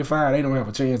 80, 85, they don't have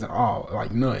a chance at all.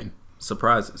 Like none.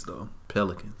 Surprises though.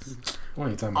 Pelicans. I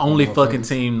ain't talking about Only them fucking motherfuckers.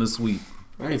 team to sweep.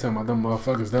 I ain't talking about them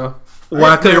motherfuckers though.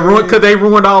 Why could they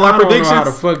ruined all our I don't know how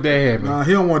the predictions? fuck that happened. Nah,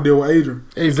 he don't want to deal with Adrian.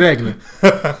 Exactly.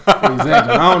 Exactly.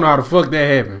 I don't know how the fuck that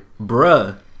happened.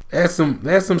 Bruh. That's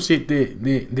some shit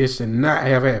that should not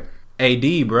have happened. AD,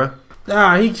 bruh.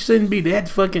 Nah, he shouldn't be that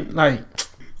fucking like.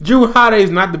 Drew Holiday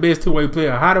is not the best two-way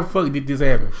player. How the fuck did this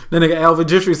happen? That nigga Alvin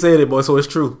Gentry said it, boy, so it's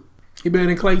true. He better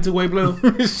than Clay two-way player.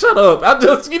 Shut up. I'm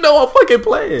fucking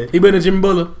playing. He better than Jimmy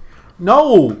Butler.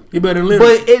 No. He better than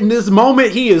Leonard. But in this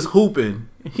moment, he is hooping.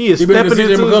 He is He better stepping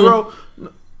than into CJ his McCollum? role.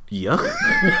 Yeah.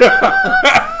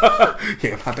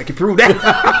 Yeah, I think he proved that.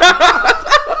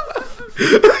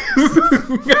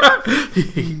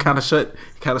 he kind of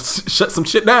shut some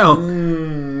shit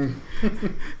down.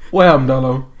 What happened,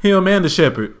 Dolo? Him and the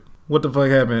Shepherd. What the fuck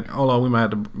happened? Hold on, we might have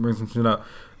to bring some shit up.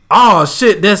 Oh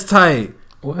shit, that's tight.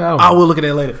 What happened? I will look at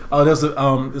that later. Oh, there's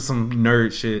some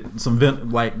nerd shit. Some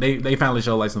like they finally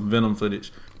show like some Venom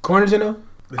footage. Carnage, you know?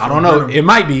 I don't know. It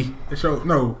might be. They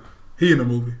show he in the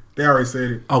movie. They already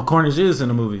said it. Oh, Carnage is in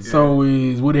the movie. So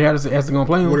is Woody Harrelson gonna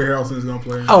play him? Woody Harrelson's gonna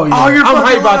play him. Oh yeah, Oh, you're I'm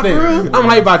fucking hyped about lying, that. I'm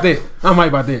hyped about that. I'm hyped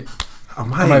about that.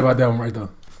 I'm I'm hyped about that one right there.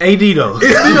 AD though.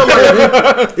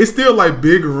 It's still like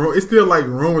big room. It's still like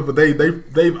rumors, but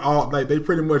they've all like they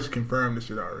pretty much confirmed this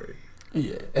shit already.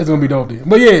 Yeah, it's gonna be dope then.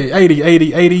 But yeah,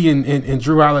 80 and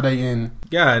Drew Holiday and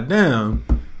God damn.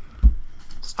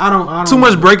 I don't Too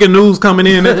much breaking news coming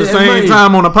in at the same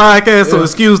time on the podcast, so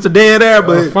excuse the dead air,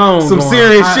 but some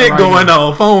serious shit going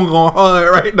on. Phone going hard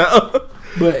right now.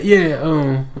 But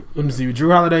yeah, let me see.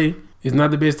 Drew Holiday is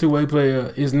not the best two-way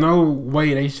player. There's no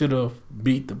way they should have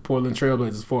beat the Portland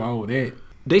Trailblazers for all of that.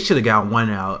 They should have got one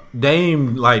out.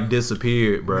 Dame like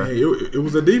disappeared, bro. Man, it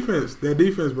was a defense. Their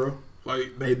defense, bro.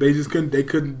 Like they just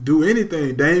couldn't do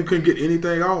anything. Dame couldn't get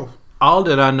anything off. All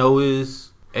that I know is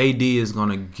AD is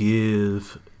gonna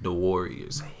give the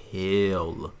Warriors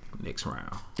hell next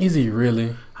round. Is he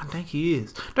really? I think he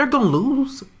is. They're gonna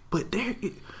lose, but that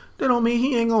don't mean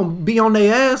he ain't gonna be on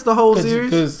their ass the whole series.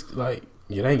 Because like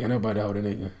they ain't got nobody to hold that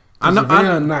nigga. I know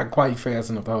they're not quite fast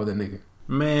enough to hold that nigga.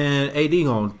 Man, AD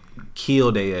gonna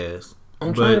kill their ass.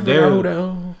 I'm trying to figure out who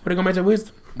they gonna match up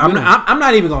with. I'm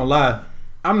not even gonna lie.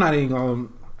 I'm not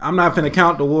finna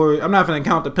count the Warriors. I'm not finna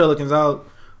count the Pelicans out.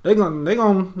 They gonna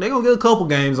get a couple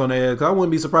games on their ass. Cause I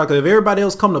wouldn't be surprised. Cause if everybody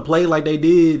else come to play like they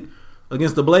did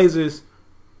against the Blazers,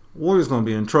 Warriors gonna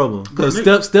be in trouble. Cause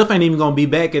Steph ain't even gonna be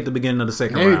back at the beginning of the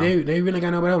second round. They really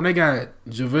got nobody else. They got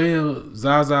JaVale,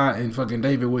 Zaza, and fucking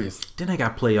David West. Then they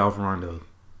got playoff Rondo.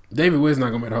 David West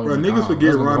not gonna be the whole. Bro, niggas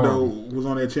forget Rondo was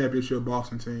on that championship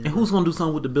Boston team. And who's gonna do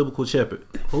something with the biblical shepherd?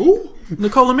 Who?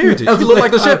 Nikola Mirotic. He look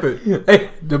like a shepherd.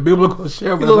 Hey, the biblical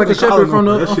shepherd. He look like a shepherd from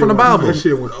the Bible. That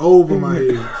shit went over my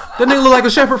head. That nigga look like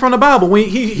a shepherd from the Bible. When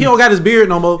he don't got his beard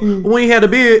no more. But when he had a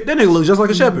beard, that nigga look just like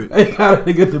a shepherd. They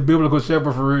gotta get the biblical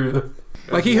shepherd for real.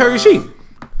 Like he herd sheep.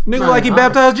 Nigga like he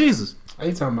baptized Jesus. Are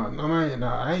you talking about?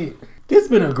 I ain't. This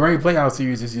been a great playoff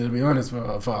series this year, to be honest, for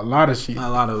a lot of shit.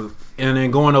 And then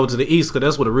going over to the East, because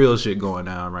that's where the real shit going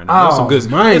down right now.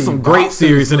 There's some great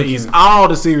series in the East. All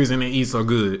the series in the East are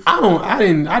good. I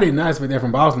did not expect that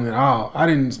from Boston at all. I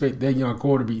didn't expect that young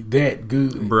core to be that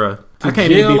good, bruh. I can't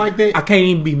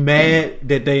even be mad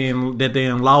that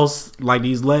they lost like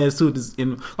these last two.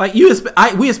 Like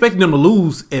we expected them to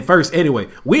lose at first anyway.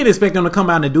 We didn't expect them to come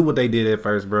out and do what they did at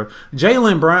first, bro.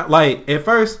 Jaylen Brown, like at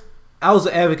first. I was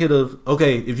an advocate of,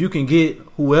 okay, if you can get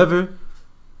whoever,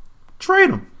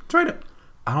 trade them.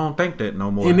 I don't think that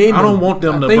no more. I don't want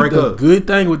them to break up. The good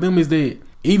thing with them is that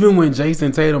even when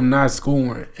Jason Tatum not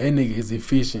scoring, that nigga is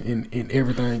efficient in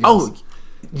everything else. Oh,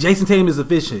 Jason Tatum is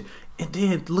efficient. And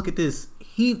then look at this.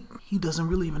 He doesn't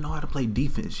really even know how to play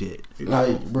defense yet.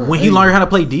 Like, bro, when he learned how to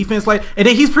play defense, and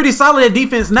then he's pretty solid at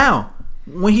defense now.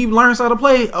 When he learns how to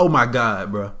play, oh my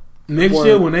God, bro. Next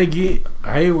year, when they get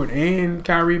Hayward and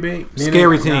Kyrie back,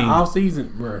 scary team. All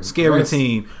season, bro. Scary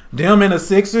team. Them and the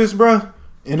Sixers, bro.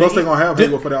 And plus, they're gonna have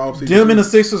Hayward for the offseason. Them and the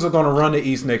Sixers are gonna run the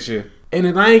East next year. And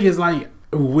the thing is, like,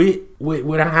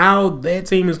 with how that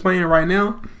team is playing right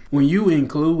now, when you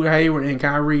include Hayward and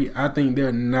Kyrie, I think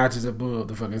they're notches above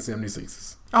the fucking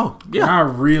 76ers. Oh, yeah. I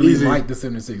really like the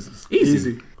 76ers.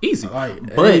 Easy.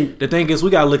 But the thing is, we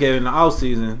got to look at it in the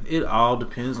offseason. It all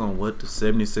depends on what the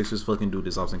 76ers fucking do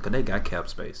this offseason because they got cap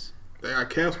space. They got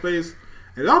cap space.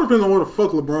 And it all depends on where the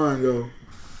fuck LeBron go.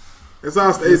 It's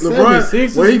all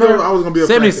LeBron. Where he go, I was going to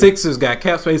be a 76ers got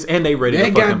cap space and they ready to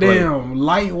fucking play. That goddamn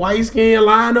light white skin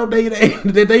lineup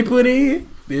that they put in.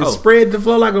 They spread the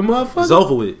floor like a motherfucker. It's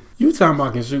over with. You talking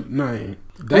about can shoot? Nah.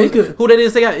 Who that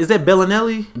is? They got is that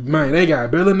Bellinelli? Man, they got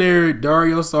Bellinelli,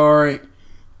 Dario Saric,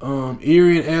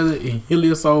 Arian Elliott, and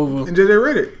Ilyasova, and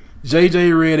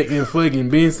JJ Redick, and fucking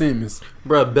Ben Simmons.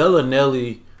 Bro,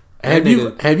 Bellinelli. Have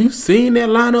you seen that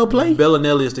lineup play?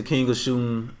 Bellinelli is the king of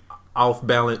shooting off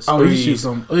balance. Oh, he shoots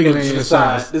some ugly ass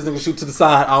shots. This nigga shoot to the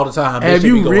side all the time. Have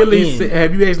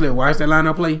you actually watched that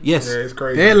lineup play? Yes. Yeah, it's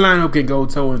crazy. That lineup can go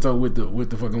toe and toe with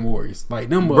the fucking Warriors. Like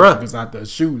them motherfuckers out there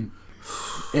shooting.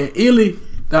 And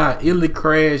Illy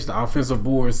crashed the offensive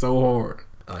board so hard.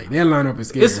 Like that lineup is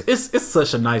scary. It's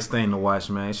such a nice thing to watch,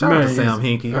 man. Shout out to Sam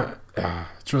Hinkie.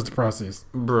 Trust the process,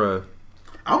 bruh.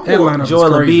 Joel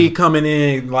Embiid coming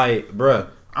in, like, bruh.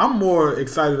 I'm more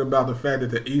excited about the fact that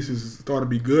the East is starting to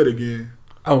be good again.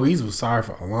 Oh, East was sorry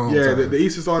for a long time. Yeah, the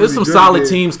East is starting to be good. There's some solid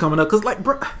teams coming up because, like,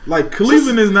 bruh, like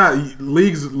Cleveland is not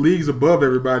leagues above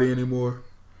everybody anymore.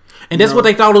 And that's what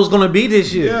they thought it was going to be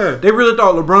this year. Yeah. They really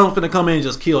thought LeBron was going to come in and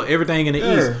just kill everything in the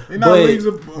East. But,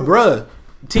 bruh,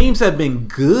 teams have been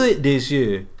good this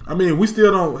year. I mean, we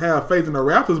still don't have faith in the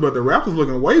Raptors, but the Raptors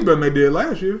looking way better than they did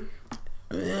last year.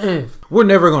 We're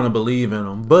never going to believe in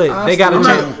them, but they got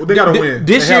to They got to win.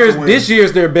 This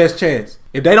year's their best chance.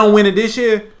 If they don't win it this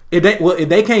year, if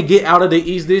they can't get out of the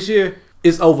East this year,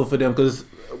 it's over for them because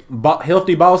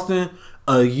healthy Boston,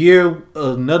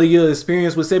 another year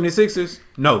experience with 76ers?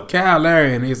 No. Kyle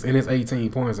Lowry and his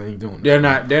 18 points ain't doing it.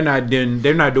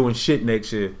 They're not doing shit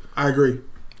next year. I agree.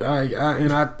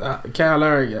 Kyle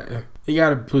Lowry, he got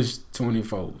to push 20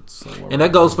 folds. And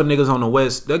that goes for niggas on the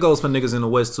West. That goes for niggas in the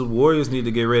West too. The Warriors need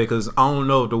to get ready because I don't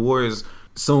know if the Warriors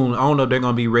soon. I don't know if they're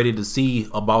gonna be ready to see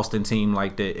a Boston team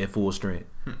like that at full strength,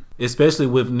 especially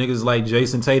with niggas like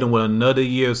Jason Tatum with another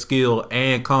year of skill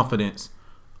and confidence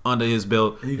under his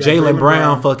belt. Jaylen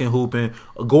Brown fucking hooping.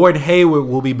 Gordon Hayward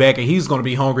will be back and he's gonna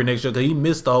be hungry next year because he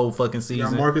missed the whole fucking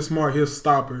season. Marcus Smart, his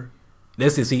stopper.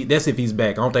 That's if he's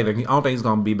back. I don't think he's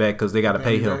gonna be back because they gotta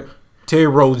pay him. Terry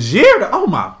Rozier, oh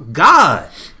my god,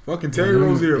 fucking Terry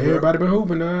Rozier, bro. Everybody been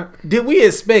hooping, dog. Did we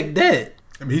expect that?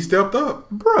 I mean, he stepped up,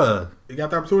 bruh. He got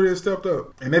the opportunity to step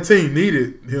up, and that team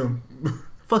needed him.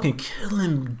 Fucking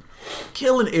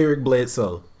killing Eric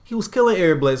Bledsoe. He was killing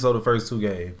Eric Bledsoe the first 2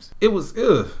 games. It was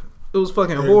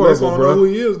fucking horrible, Bledsoe don't bro. know who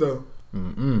he is though.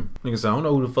 Niggas, I don't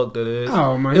know who the fuck that is.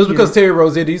 Oh man, it was because Terry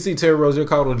Rozier. Do you see Terry Rozier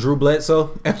called him Drew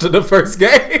Bledsoe after the first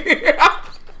game?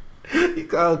 He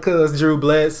called cuz Drew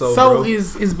Bledsoe. So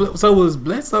bro. was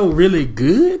Bledsoe really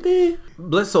good then?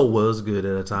 Bledsoe was good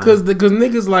at a time. Cause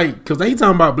niggas cause they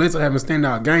talking about Bledsoe having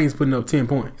standout games, putting up 10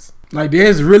 points. Like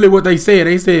that's really what they said.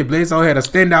 They said Bledsoe had a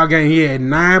standout game. He had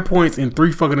 9 points and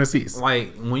 3 fucking assists.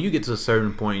 Like when you get to a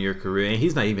certain point in your career, and he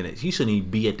shouldn't even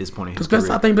be at this point in his Cause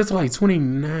career. I think Bledsoe like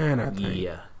 29. I think.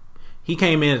 Yeah. He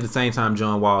came in at the same time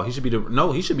John Wall. He should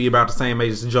be about the same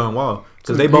age as John Wall.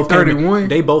 Because they both 31.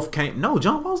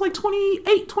 John Wall's like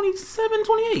 28, 27,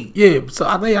 28. Yeah, so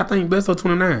I think Bledsoe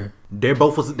 29. They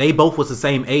both was the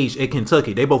same age at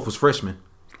Kentucky. They both was freshmen.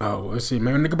 Oh, well, shit,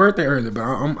 maybe nigga birthday early, but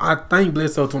I think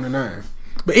Bledsoe 29.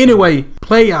 But anyway,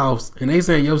 playoffs, and they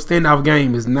saying your standout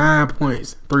game is 9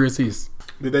 points, 3 assists.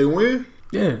 Did they win?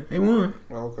 Yeah, they won.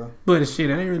 Oh, okay. But shit,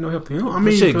 that ain't really no help to him. I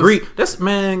mean, shit, Greek.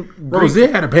 Rozier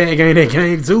had a bad game that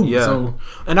game too. Yeah. So.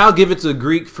 And I'll give it to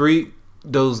Greek Freak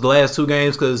those last 2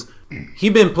 games because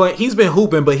he's been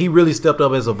hooping, but he really stepped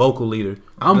up as a vocal leader.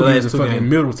 I'm last fucking games.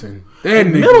 Middleton.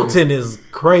 Middleton is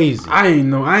crazy. I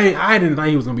didn't think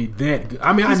he was gonna be that good.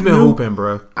 I mean, he's been hooping,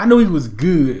 bro. I knew he was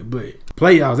good, but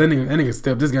playoffs, that nigga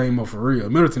stepped this game up for real.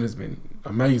 Middleton has been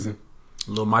amazing.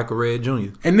 Little Michael Redd Jr.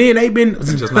 And then they've been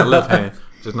just not left hand.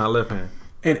 Just not left hand.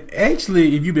 And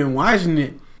actually, if you've been watching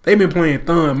it, they've been playing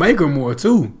Thon Maker more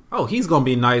too. Oh, he's gonna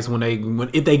be nice when they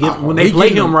play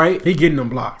him right. He getting them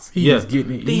blocks. He's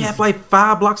getting it. Did he have like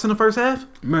 5 blocks in the first half?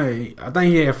 Man, I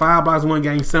think he had 5 blocks one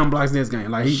game, 7 blocks this game.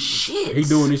 Like he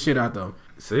doing this shit out though.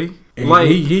 See, and like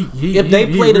if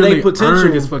they play to their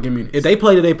potential, his fucking minutes. If they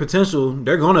play to their potential,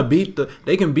 they're gonna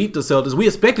they can beat the Celtics. We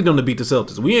expected them to beat the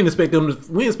Celtics. We expect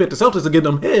the Celtics to give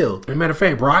them hell. As a matter of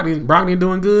fact, Brogdon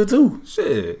doing good too.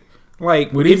 Shit.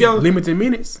 Like with these limited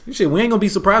minutes, shit, we ain't gonna be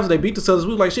surprised if they beat the Celtics.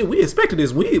 We like shit. We expected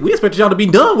this. We expected y'all to be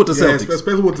done with the Celtics,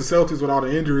 especially with the Celtics with all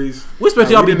the injuries. We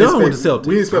expected y'all to be done with the Celtics.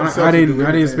 We expect the Celtics. I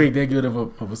didn't expect that good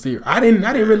of a series. I didn't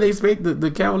really expect the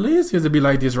Cavaliers to be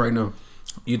like this right now.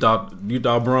 You thought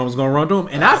Braun was gonna run to him,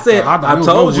 and I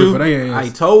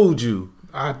told you.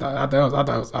 I thought it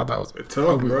was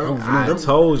tough, bro. I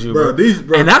told you, bro.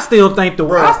 And I still think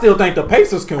the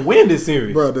Pacers can win this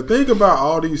series, bro. The thing about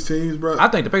all these teams, bro, I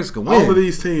think the Pacers can win. All of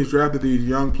these teams drafted these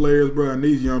young players, bro, and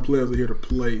these young players are here to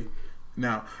play.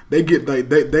 Now they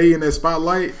in that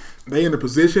spotlight. They in the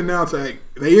position now they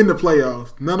in the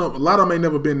playoffs. A lot of them ain't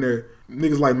never been there.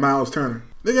 Niggas like Miles Turner,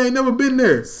 they ain't never been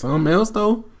there. Something else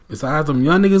though, besides them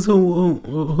young niggas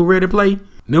who ready to play.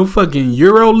 No fucking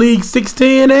EuroLeague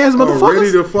 6'10" ass motherfuckers.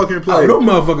 Ready to fucking play. Oh, them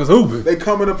motherfuckers hooping. They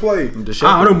coming to play. Them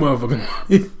motherfuckers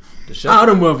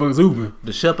hooping.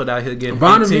 The Shepherd out here getting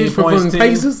Bonovich for fucking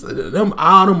Pacers. All them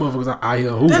motherfuckers out here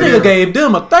hooping. That nigga gave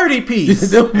them a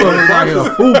 30-piece. Them motherfuckers out here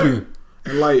hooping.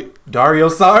 And like Dario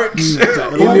Saric,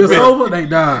 Ilyasova, they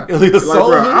died.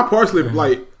 I partially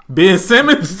like Ben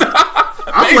Simmons.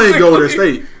 I blame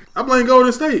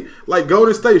Golden State. Like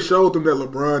Golden State showed them that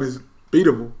LeBron is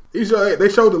beatable. They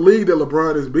showed the league that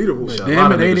LeBron is beatable.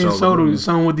 Damn it, they didn't show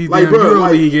some with these damn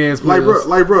EuroLeague ass players.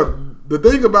 Like, bro, the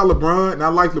thing about LeBron, and I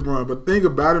like LeBron, but the thing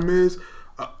about him is,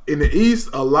 in the East,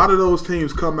 a lot of those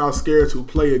teams come out scared to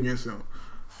play against him.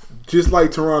 Just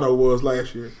like Toronto was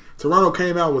last year. Toronto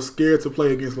came out was scared to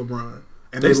play against LeBron.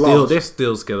 And they lost. They're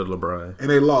still scared of LeBron. And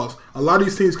they lost. A lot of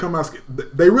these teams come out scared.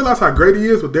 They realize how great he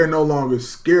is, but they're no longer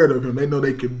scared of him. They know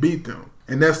they can beat them.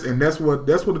 And that's what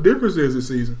the difference is this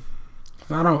season.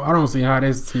 I don't see how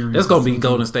that's serious. That's gonna be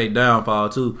Golden State downfall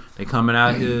too. They coming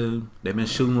out here. They've been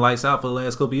shooting lights out for the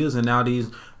last couple of years, and now these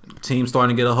teams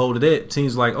starting to get a hold of that.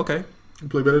 Teams like, okay,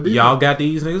 play better defense. Y'all got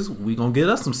these niggas. We gonna get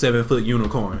us some 7-foot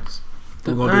unicorns.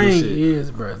 The We're gonna do this thing shit.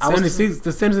 is, bro, I was-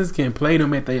 the 76 can play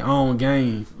them at their own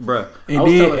game, Bruh. and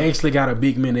then actually got a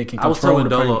big man that can I was control telling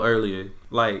the Dolo paint. earlier,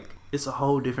 like, it's a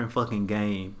whole different fucking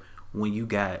game when you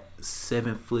got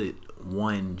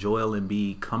 7'1" Joel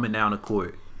Embiid coming down the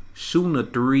court, shooting a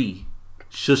 3,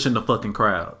 shushing the fucking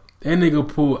crowd. That nigga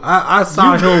pulled. I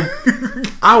saw him.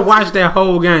 I watched that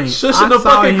whole game. Shushing I the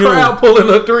saw fucking him- crowd pulling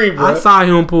a 3, bro. I saw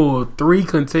him pull 3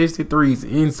 contested threes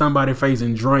in somebody's face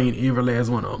and drain every last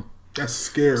one of them. That's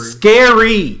scary.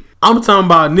 Scary. I'm talking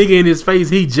about nigga in his face.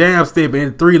 He jab step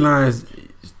and 3 lines.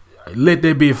 Let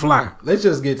that bitch fly. Let's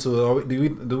just get to it.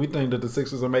 Do we think that the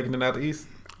Sixers are making it out the East?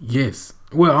 Yes.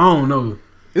 Well, I don't know.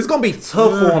 It's gonna be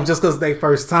tough for them just because they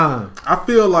first time. I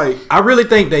feel like I really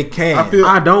think they can. I feel.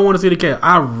 I don't want to see the cat.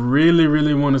 I really,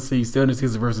 really want to see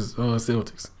 76ers versus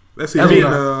Celtics. Let's see. That's who,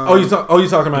 what you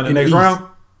talking about in the next East. round?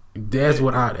 That's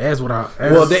what I.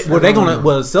 Well, the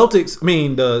Celtics. I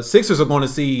mean, the Sixers are going to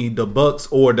see the Bucks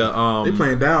or the they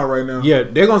playing down right now. Yeah,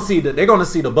 they're going to see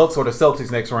the Bucks or the Celtics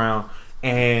next round,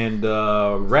 and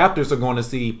the Raptors are going to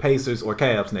see Pacers or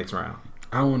Cavs next round.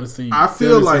 I want to see. I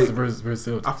feel 76ers like versus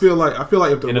Celtics. I feel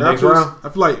like if the In the next Raptors, round? I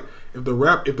feel like if the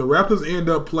Raptors end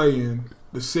up playing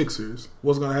the Sixers,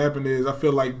 what's gonna happen is I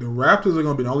feel like the Raptors are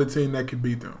gonna be the only team that can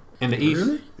beat them. In the East,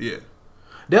 Really? Yeah,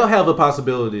 they'll have a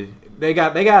possibility. They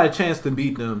got a chance to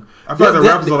beat them. I feel like the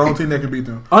That- Raptors are the only team that can beat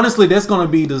them. Honestly, that's gonna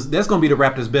be the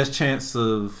Raptors' best chance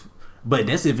of. But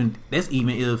that's even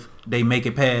if they make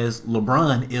it past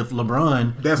LeBron. If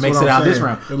LeBron That's makes what it I'm out saying. this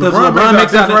round, If because LeBron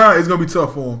makes it out this round, it's gonna be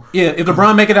tough for him. yeah, if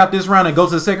LeBron make it out this round and go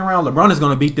to the second round, LeBron is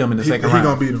gonna beat them in the second round. He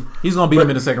gonna beat them. He's gonna beat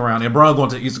them in the second round, and LeBron going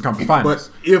to the Eastern Conference Finals.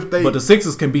 But the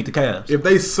Sixers can beat the Cavs. if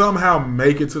they somehow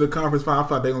make it to the conference final, I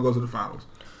feel like they're gonna go to the finals.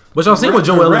 But y'all seen what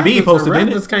Joel Embiid posted, The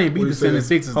didn't Raptors it? can't beat What the he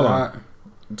said? 76ers. Hold dog. on.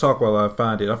 Talk while I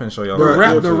find it. I'm finna show y'all.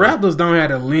 Bruh, The Raptors don't have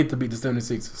the length to beat the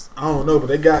 76ers. I don't know, but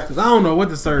they got. Cause I don't know what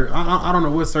the Serge. I don't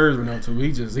know what Serge went up to.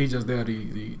 He just there.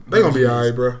 They gonna be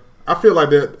alright, bro. I feel like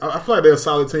they're a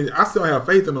solid team. I still have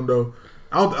faith in them though.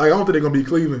 I don't think they're gonna be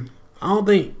Cleveland. I don't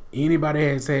think anybody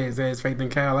has faith in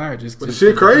Kyle Lowry. But the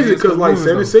shit crazy because like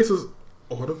 76ers.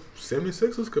 Or the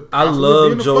 76ers could. I possibly be in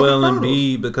love the Joel fucking finals.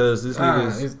 Embiid because this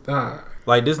nigga's finals.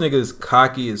 like this nigga is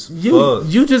cocky as You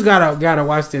fuck. you just gotta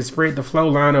watch this spread the flow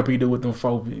lineup he do with them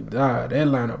 4 people. That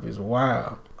lineup is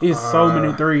wild. It's so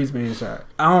many threes being shot.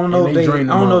 I don't know And if they they drain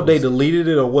I them don't know if they balls. deleted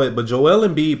it or what, but Joel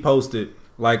Embiid posted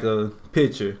like a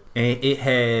picture and it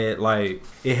had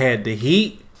the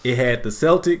Heat, it had the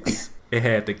Celtics, it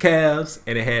had the Cavs,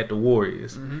 and it had the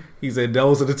Warriors. He said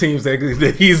those are the teams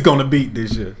that he's gonna beat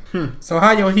this year. So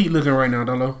how your Heat looking right now,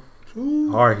 Dolo?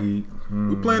 Ooh, Our Heat.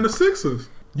 we playing the Sixers.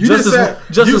 You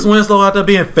Justice Winslow out there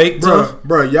being fake tough.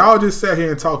 bro. Y'all just sat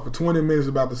here and talked for 20 minutes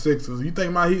about the Sixers. You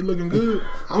think my Heat looking good?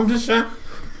 I'm just trying.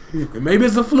 Maybe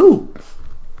it's a fluke.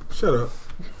 Shut up.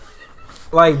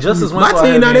 Like Justice My Winslow.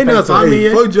 team out not there in being there, fake so tough. I mean,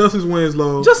 Hey, fuck Justice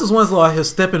Winslow. Justice Winslow out here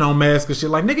stepping on masks and shit.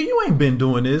 Like, nigga, you ain't been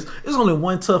doing this. There's only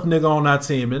one tough nigga on our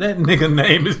team, and that nigga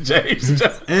name is James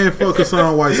Jones. And fuck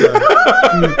Hassan Whiteside.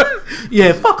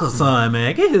 Yeah, fuck Hassan,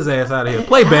 man. Get his ass out of here.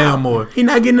 Play Bam more. He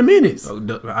not getting the minutes.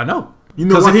 I know. You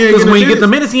know why he ain't Because getting when the you get the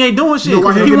minutes? minutes, he ain't doing shit. You know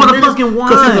why he ain't He getting want the to minutes? fucking win.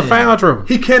 Because he's a foul trouble.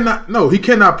 He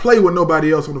cannot play with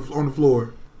nobody else on the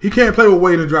floor. He can't play with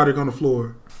Wade and Dragic on the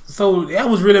floor. So that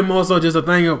was really more so just a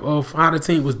thing of how the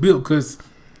team was built. Because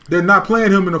They're not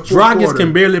playing him in the fourth Dragic quarter.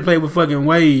 can barely play with fucking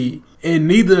Wade, and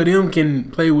neither of them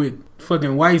can play with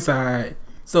fucking Whiteside.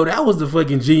 So that was the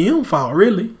fucking GM fault,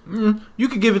 really. You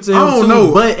could give it to I him don't too,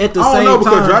 know, but at the I don't same know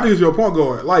because time, Dragic is your point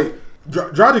guard. Like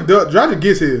Dragic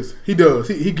gets his. He does.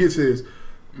 He gets his.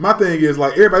 My thing is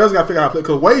like everybody else got to figure out how to play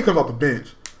because Wade comes off the bench.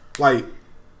 Like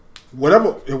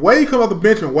whatever, if Wade comes off the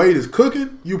bench and Wade is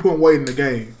cooking, you put Wade in the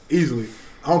game easily.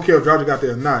 I don't care if Dragic got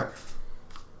there or not.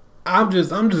 I'm just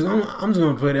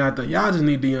gonna put it out there. Y'all just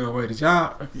need Deion Waiters.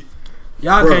 Y'all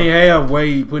Bruh. can't have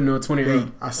Wade putting on 28.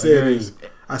 I said this.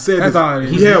 That's all it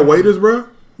is. We had waiters, bro.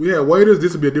 We had waiters.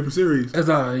 This would be a different series. That's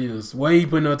all it is. Wade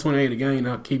putting up 28 a game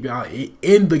to keep y'all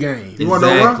in the game. You want to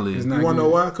know Exactly. why? It's You not want to know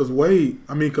good. why?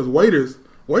 Because waiters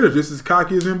just as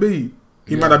cocky as Embiid.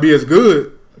 He might not be as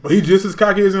good, but he just as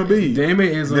cocky as Embiid. Damn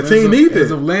it, The team needs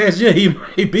as it. of last year, he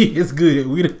might be as good.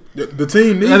 The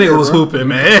team needs I think it, it was bro. hooping,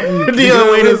 man.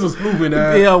 Deion Waiters was hooping.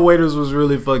 Deion Waiters was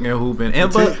really fucking hooping.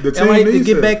 And The team like to needs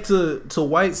get it. back to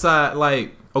Whiteside,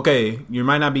 like, okay, you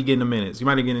might not be getting the minutes, you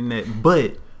might be getting that,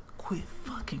 but quit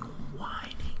fucking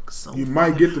whining. So You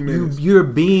might get the minutes. You're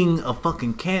being a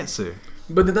fucking cancer.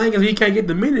 But the thing is, he can't get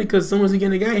the minute because as soon as he get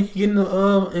in the game, he get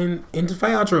into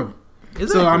foul trouble.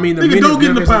 So I mean, the Nigga minutes don't get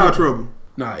in the never- foul trouble.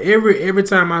 Nah, every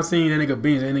time I seen that nigga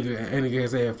bench, that nigga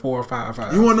has had 4 or 5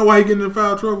 fouls. You want to know why he getting in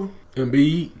foul trouble?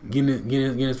 Embiid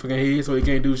getting his fucking head so he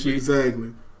can't do shit.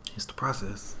 Exactly. It's the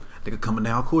process. Nigga coming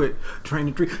down quick,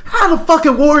 training 3. How the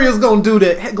fucking Warriors gonna do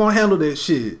that? Gonna handle that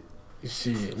shit?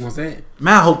 Shit, what's that?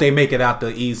 Man, I hope they make it out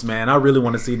the East, man. I really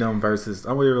want to see them versus.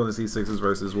 I really want to see Sixers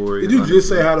versus Warriors. Did you just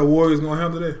say how the Warriors gonna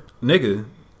handle that? Nigga,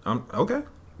 I'm okay.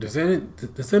 The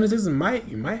Senators might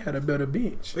have a better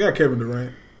bench. They got Kevin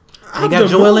Durant. They got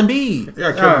Joel Embiid. They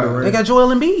got Kevin Durant. They got Joel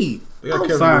Embiid. They got I'm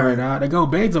Kevin sorry, Durant. dog. They go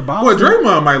back to Boy, Boston.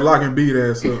 Draymond might lock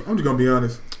Embiid ass up. I'm just gonna be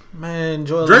honest. Man,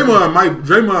 Joel Draymond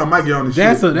might get on the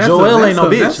shit. Joel ain't no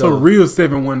bitch, That's a though. real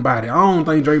 7-1 body. I don't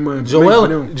think Draymond.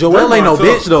 Joel ain't no tough.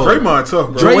 bitch though. Draymond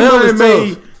tough, bro. Joel is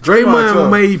made. tough. Draymond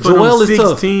tough. made for Joel those is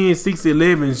tough. 6'10",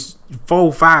 6'11",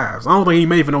 4'5". I don't think he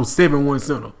made for no 7-1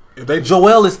 center.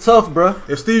 Joel is tough, bruh.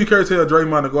 If Steve Kerr tell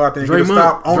Draymond to go out there and get a Draymond-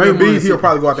 stop on Draymond Embiid, is- he'll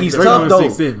probably go out there. He's and get a tough stop. though.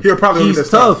 6'7". He'll probably He's get a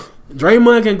stop. tough.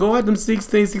 Draymond can go at them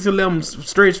 6'10", 6'11",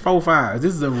 stretch 4'5".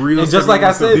 This is a real. And just like I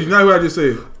 7-1 center. Did you know what I just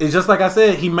said? It's just like I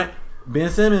said. Ben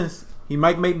Simmons. He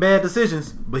might make bad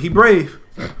decisions, but he brave.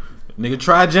 Nigga,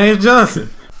 try James Johnson.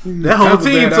 That whole That's a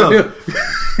team bad tough.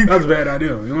 idea. That's a bad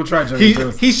idea. You don't try James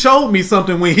Johnson. He showed me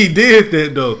something when he did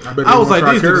that though. I was like,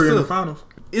 these Curry in the niggas. finals.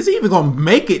 Is he even gonna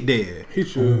make it there? He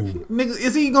should. Nigga,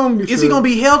 is he gonna should.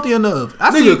 be healthy enough?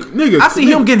 I Nigga, see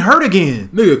him getting hurt again.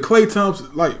 Nigga,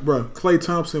 Klay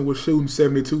Thompson was shooting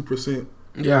 72%.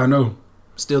 Yeah, I know.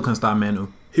 Still couldn't stop Manu.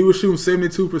 He was shooting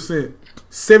 72%,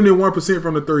 71%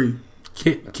 from the three,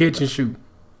 Catch and shoot.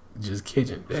 Just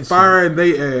catching. That's firing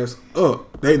they ass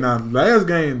up. They last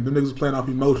game the niggas was playing off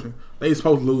emotion. They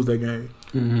supposed to lose that game.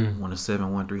 When a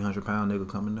 7'1", 300-pound nigga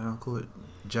coming down court,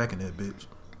 jacking that bitch.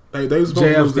 They was supposed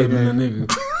to jab lose that stepping that game.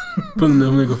 nigga. Putting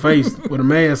them nigga face with a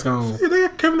mask on. Yeah, they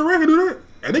got Kevin Durant can do that.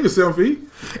 That nigga 7 feet.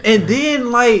 And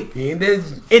then like, And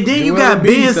then you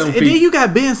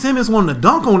got Ben Simmons wanting to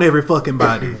dunk on every fucking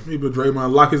body. He put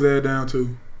Draymond lock his ass down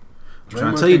too. I'm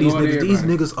trying to tell you, these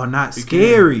niggas are not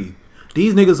scary.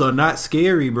 These niggas are not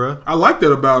scary, bro. I like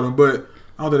that about him, but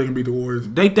I don't think they can beat the Warriors.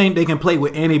 They think they can play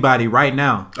with anybody right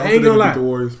now. I don't ain't think they gonna can lie. beat the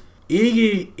Warriors.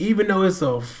 Iggy, even though it's a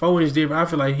 4-inch difference, I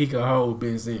feel like he could hold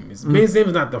Ben Simmons. Ben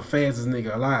Simmons not the fastest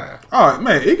nigga alive. All right,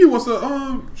 man. Iggy was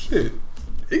a shit.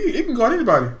 Iggy can guard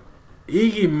anybody.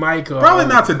 Iggy might could Probably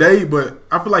hold not today, but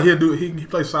I feel like he'll do. He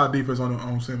plays solid defense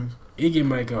on Simmons. Iggy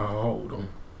might could hold him.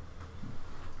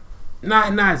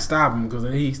 Not stop him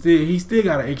because he still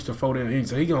got an extra 4 inch,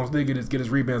 so he gonna still get his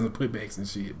rebounds and putbacks and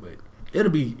shit. But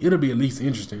it'll be at least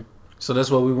interesting. So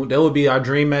that's what that would be our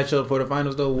dream matchup for the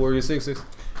finals, though. Warriors Sixers.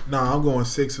 Nah, I'm going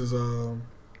Sixers.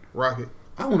 Rocket.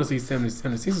 I want to see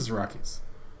 76ers Rockets.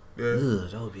 Yeah, Ugh,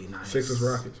 that would be nice. Sixers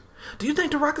Rockets. Do you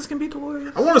think the Rockets can beat the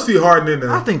Warriors? I want to see Harden in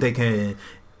there. I think they can.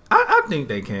 I think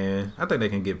they can. I think they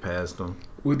can get past them.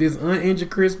 With this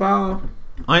uninjured Chris Paul,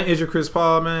 Uninjured Chris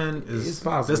Paul, man, It's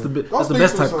possible. that's the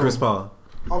best type of Chris Paul.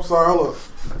 I'm sorry. Hold up.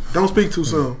 Don't speak too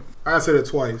soon. I said it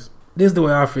twice. this is the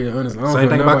way I feel, honestly. I don't Same feel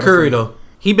thing about nobody Curry say- though.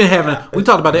 He been having. We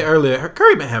talked about that earlier.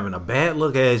 Curry been having a bad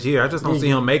look ass year. I just don't see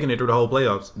him making it through the whole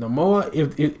playoffs. The more,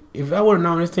 if I would have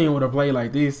known this team would have played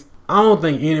like this, I don't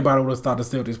think anybody would have started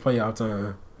the Celtics playoff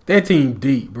time. That team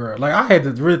deep, bro. Like I had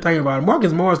to really think about it.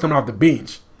 Marcus Morris coming off the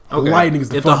bench. Light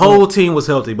niggas If fuck the whole up. team was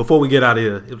healthy, before we get out of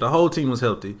here, if the whole team was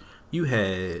healthy, you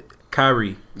had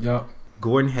Kyrie, Yup.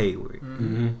 Gordon Hayward,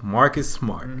 Marcus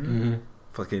Smart,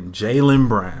 fucking Jaylen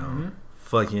Brown,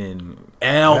 fucking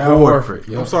Al Horford.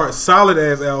 Yup. I'm sorry. Solid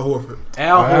ass Al Horford.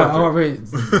 Al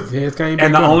Horford. His came And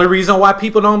back the up. only reason why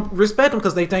people don't respect him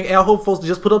because they think Al Horford's supposed to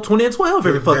just put up 20 and 12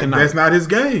 every fucking night. That's not his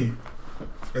game.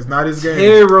 That's not his game.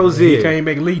 Terry he Rozier. came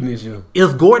back leading this year.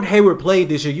 If Gordon Hayward played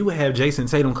this year, you would have Jason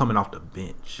Tatum coming off the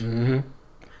bench. Mm-hmm. Terry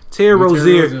With Terry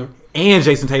Rozier Rozier. and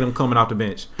Jason Tatum coming off the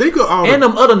bench. Think of all And the,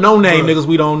 them other no-name Bruh. niggas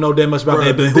we don't know that much about Bruh,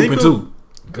 that been think hooping of- too.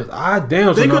 Cause I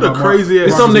damn Think sure of know the about crazy ass-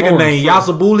 It's some Marcus nigga Morris. named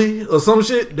Yasabuli or some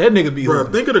shit. That nigga be bro.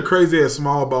 hooping. Think of the crazy ass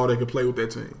small ball they could play with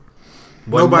that team.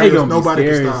 Boy, Nobody They gonna be can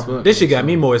scary stop as him. fuck. This shit got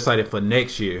me more excited for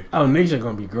next year. Oh, next year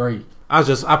gonna be great. I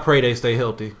pray they stay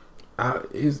healthy.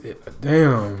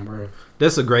 Damn, bro.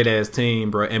 That's a great ass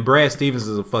team, bro. And Brad Stevens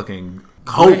is a fucking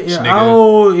coach, Yeah, nigga.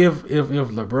 oh, if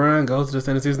LeBron goes to the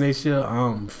San Francisco next year,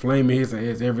 I'm flaming his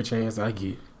ass every chance I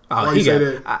get. Oh, Why he you say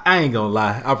got- that? I ain't gonna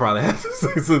lie. I'll probably have to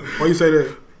say something. Why you say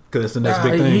that? Because it's the next Nah,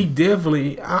 big thing. He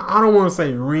definitely. I don't want to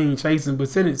say ring chasing, but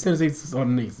San Francisco's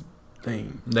on the next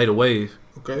thing. They the wave.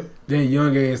 Okay. That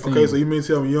young ass team. Okay. So you mean to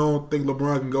tell me you don't think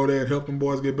LeBron can go there and help them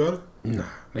boys get better? Nah,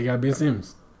 they got Ben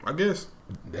Simmons. I guess.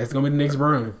 That's gonna be the next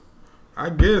run. I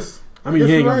guess. I mean, Guess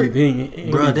he ain't you're gonna right. be. He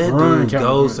ain't Bro, gonna be that Bron dude count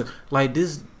goes Bron. to, like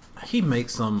this. He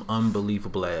makes some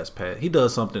unbelievable ass pass. He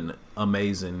does something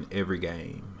amazing every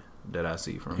game that I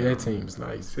see from Yeah, him. that team's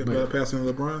nice. Is he But, better passing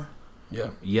than LeBron? yeah,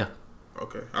 Yeah,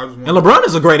 Okay. I just And LeBron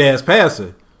is a great ass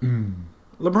passer.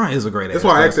 LeBron is a great ass That's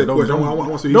why I asked passer. that question. I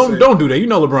want to see you Don't say. don't do that. You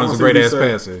know I LeBron's wanna a see great what ass you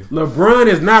say. passer. LeBron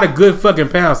is not a good fucking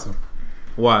passer.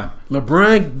 Why?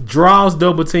 LeBron draws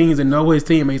double teams and knows his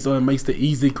teammates, so it makes the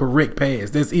easy, correct pass.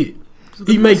 That's it.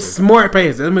 He makes smart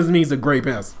passes. That means he's a great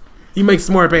passer. He makes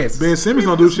smart passes. Ben Simmons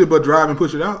don't do shit but drive and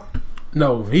push it out.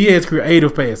 No, he has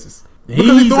creative passes.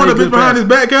 Because he's throwing a a bitch good behind his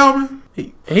passer. back, Calvin.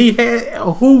 He had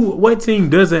what team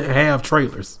doesn't have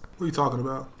trailers? What are you talking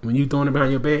about? When you throwing it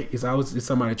behind your back, it's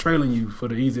somebody trailing you for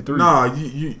the easy three. Nah,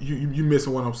 you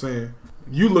missing what I'm saying.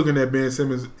 You looking at Ben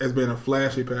Simmons as being a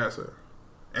flashy passer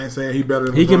and saying he better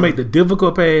than He LeBron. can make the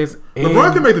difficult pass.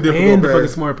 LeBron can make the difficult and the pass. fucking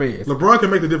smart pass. LeBron can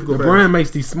make the difficult LeBron pass. makes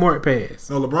the smart pass.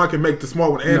 No, LeBron can make the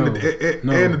smart one and,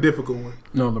 No, and the difficult one.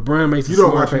 No, LeBron makes the You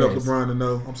don't smart watch enough pass. LeBron to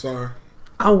know. I'm sorry.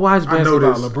 I watch I know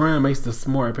basketball. this. LeBron makes the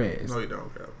smart pass. No, you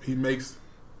don't. Calvin. He makes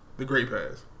the great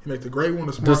pass. He makes the great one,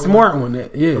 The smart one,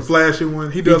 that the yes. flashy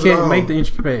one. He He does it can't all. make the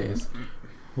intricate pass.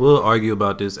 We'll argue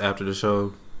about this after the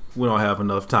show. We don't have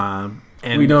enough time.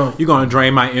 And We don't. You're going to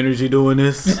drain my energy doing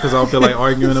this because I don't feel like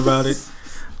arguing about it.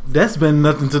 That's been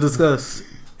nothing to discuss.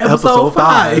 Episode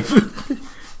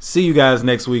 5. See you guys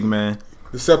next week, man.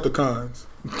 Decepticons.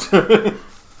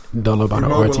 Don't know about the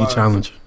Immobilize. RT challenge.